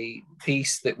a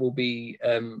piece that will be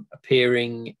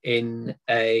appearing in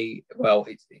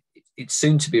it's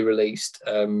soon to be released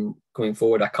going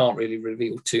forward. I can't really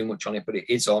reveal too much on it, but it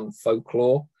is on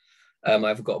folklore.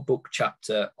 I've got a book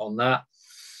chapter on that.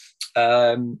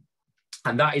 And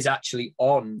that is actually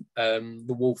on the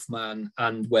Wolfman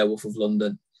and Werewolf of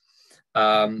London.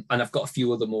 And I've got a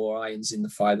few other more irons in the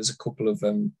fire. There's a couple of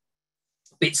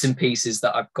bits and pieces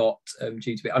that I've got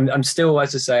due to be. I'm still,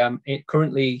 as I say, I'm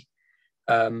currently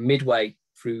midway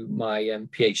through my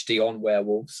PhD on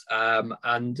werewolves,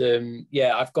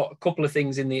 yeah, I've got a couple of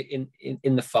things in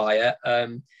the fire.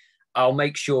 I'll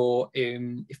make sure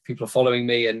if people are following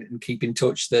me and keep in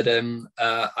touch that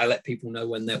I let people know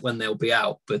when they'll be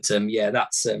out. But yeah,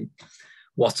 that's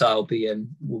what I'll be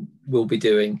will be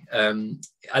doing.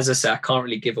 As I say, I can't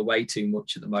really give away too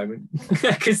much at the moment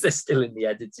because they're still in the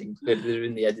editing. They're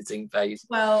in the editing phase.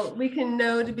 Well, we can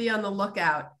know to be on the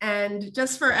lookout. And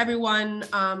just for everyone,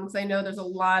 because I know there's a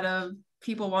lot of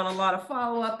people want a lot of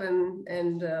follow up,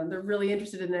 and they're really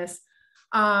interested in this.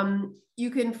 You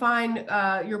can find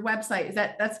your website.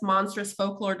 That's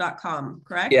monstrousfolklore.com,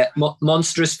 correct? Yeah,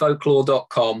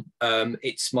 monstrousfolklore.com.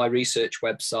 It's my research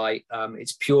website.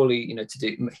 It's purely, to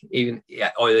do even,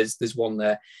 yeah, oh, there's one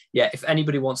there. Yeah, if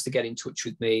anybody wants to get in touch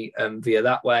with me via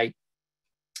that way,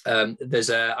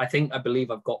 I believe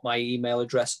I've got my email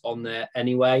address on there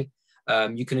anyway.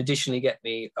 You can additionally get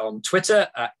me on Twitter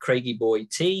at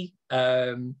CraigyBoyT.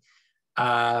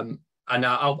 And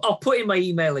I'll put in my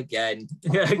email again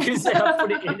because I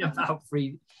put it in about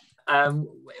free.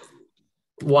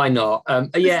 Why not?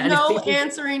 Yeah. No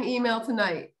answering email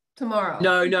tomorrow.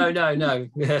 No.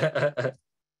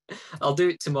 I'll do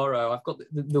it tomorrow. I've got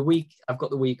the week. I've got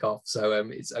the week off, so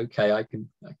it's okay. I can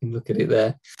look at it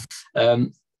there.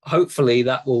 Hopefully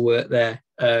that will work there.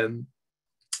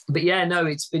 But yeah,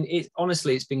 no,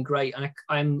 honestly, it's been great. And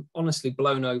I'm honestly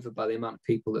blown over by the amount of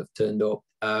people that have turned up.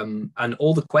 And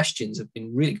all the questions have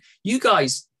been really, you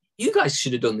guys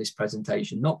should have done this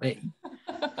presentation, not me.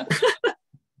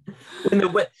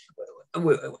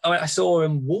 I saw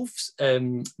wolf's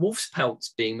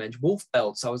pelts being mentioned, wolf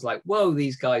pelts. I was like, whoa,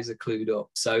 these guys are clued up.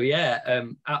 So yeah,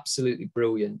 absolutely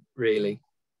brilliant, really.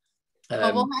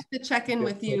 Well, we'll have to check in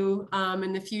with you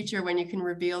in the future when you can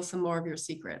reveal some more of your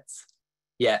secrets.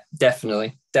 Yeah,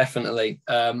 definitely.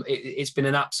 It's been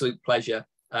an absolute pleasure.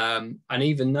 And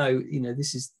even though,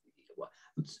 this is,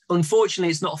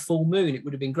 unfortunately, it's not a full moon, it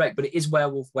would have been great, but it is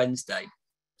Werewolf Wednesday.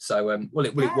 So, it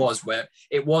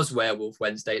was Werewolf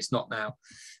Wednesday. It's not now.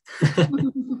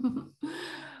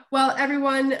 Well,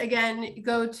 everyone, again,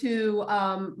 go to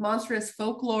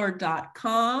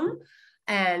monstrousfolklore.com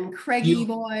and Craigy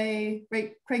Boy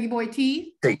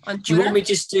T. Do you want me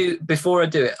just to, before I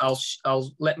do it, I'll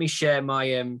let me share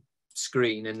my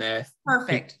screen in there.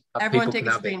 Perfect. Everyone take a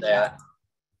screenshot.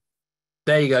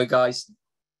 There you go, guys.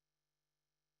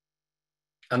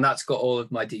 And that's got all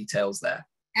of my details there.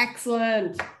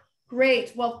 Excellent.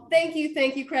 Great. Well, thank you,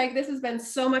 Craig. This has been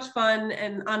so much fun,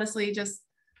 and honestly, just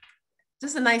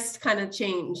a nice kind of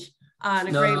change and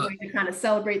a great way to kind of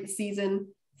celebrate the season.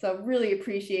 So really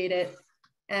appreciate it.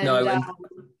 And,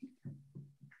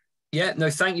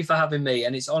 thank you for having me.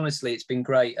 And it's been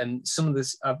great. And some of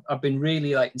this, I've been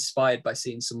really inspired by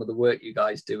seeing some of the work you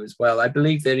guys do as well. I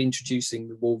believe they're introducing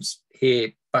the wolves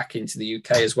here back into the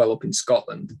UK as well, up in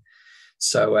Scotland.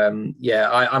 So I'm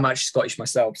actually Scottish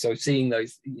myself. So seeing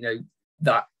those,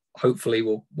 that hopefully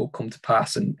will come to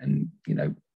pass and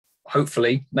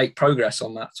hopefully make progress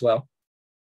on that as well.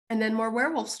 And then more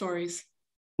werewolf stories.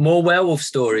 More werewolf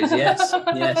stories, yes.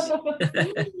 Yes.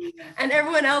 And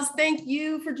everyone else, thank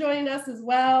you for joining us as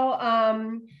well.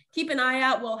 Keep an eye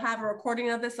out. We'll have a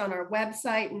recording of this on our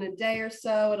website in a day or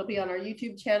so. It'll be on our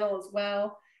YouTube channel as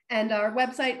well. And our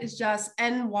website is just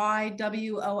nywolf.org,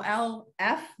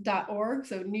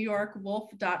 so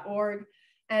newyorkwolf.org.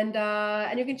 And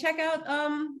you can check out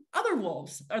other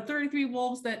wolves, or 33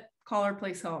 wolves that call our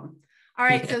place home. All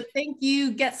right, so thank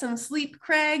you. Get some sleep,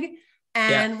 Craig,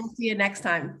 and we'll see you next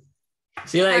time.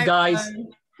 See you later, guys.